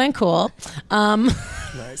is Fun and Cool.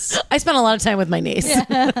 Nice. I spent a lot of time with my niece.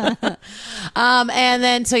 And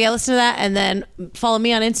then, so yeah, listen to that, and then follow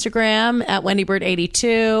me on Instagram at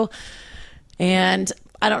WendyBird82. And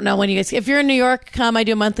I don't know when you guys, if you're in New York, come. I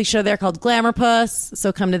do a monthly show there called Glamour Puss,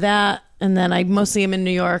 so come to that. And then I mostly am in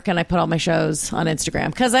New York, and I put all my shows on Instagram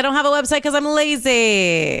because I don't have a website because I'm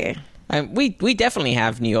lazy. We definitely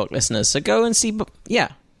have New York listeners, so go and see. Go Yeah.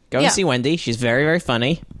 and see Wendy. She's very, very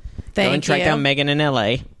funny. Go Thank and track you. down Megan in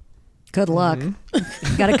LA. Good luck.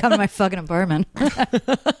 Got to come to my fucking apartment.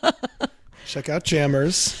 Check out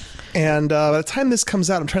Jammers. And by the time this comes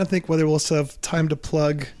out, I'm trying to think whether we'll still have time to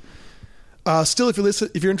plug. Still, if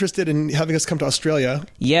you're interested in having us come to Australia,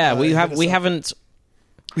 Yeah, we hit have. us We up. haven't.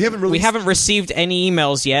 We haven't released. We haven't received any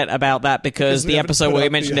emails yet about that because Because we the haven't episode put where we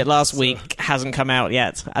up mentioned the it last episode. week hasn't come out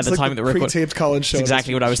yet at It's the like time that we're recording. pre-taped Collins show. That's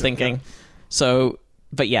exactly what I was Shit, thinking. yeah. So,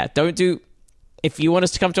 but yeah, don't do. If you want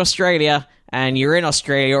us to come to Australia and you're in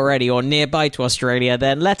Australia already or nearby to Australia,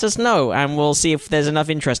 then let us know and we'll see if there's enough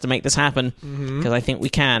interest to make this happen. Because I think we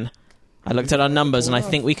can. I looked at our numbers and I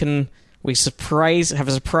think we can. We have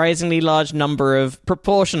a surprisingly large number of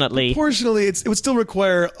proportionately. Fortunately, it would still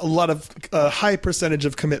require a lot of high percentage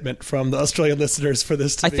of commitment from the Australian listeners for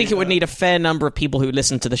this. To I think it would need a fair number of people who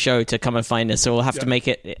listen to the show to come and find us. So we'll have to make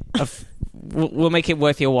it. We'll make it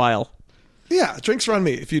worth your while. Yeah, drinks are on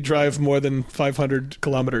me if you drive more than 500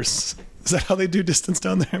 kilometers. Is that how they do distance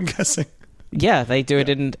down there? I'm guessing. Yeah, they do it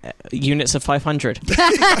in units of 500.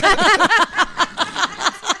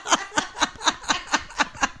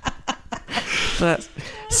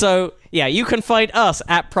 So, yeah, you can find us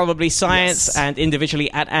at Probably Science Yes. and individually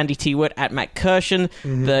at Andy T. Wood, at Matt Kirshen.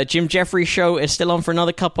 The Jim Jeffries show is still on for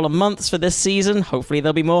another couple of months for this season. Hopefully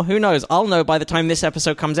there'll be more. Who knows? I'll know by the time this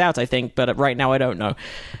episode comes out, I think, but right now I don't know.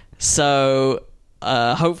 So...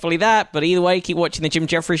 hopefully that, but either way, keep watching the Jim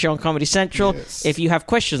Jeffries Show on Comedy Central. Yes. If you have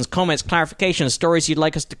questions, comments, clarifications, stories you'd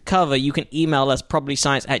like us to cover, you can email us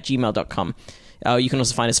probablyscience@gmail.com. You can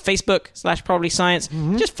also find us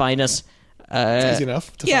Facebook/probablyscience. Just find us. It's easy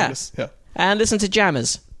enough to find us. Yeah. And listen to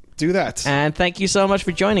Jammers. Do that. And thank you so much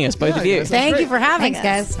for joining us, both of you. guys. Thank great. you for having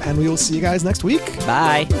Thanks, us. guys. And we will see you guys next week.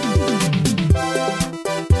 Bye.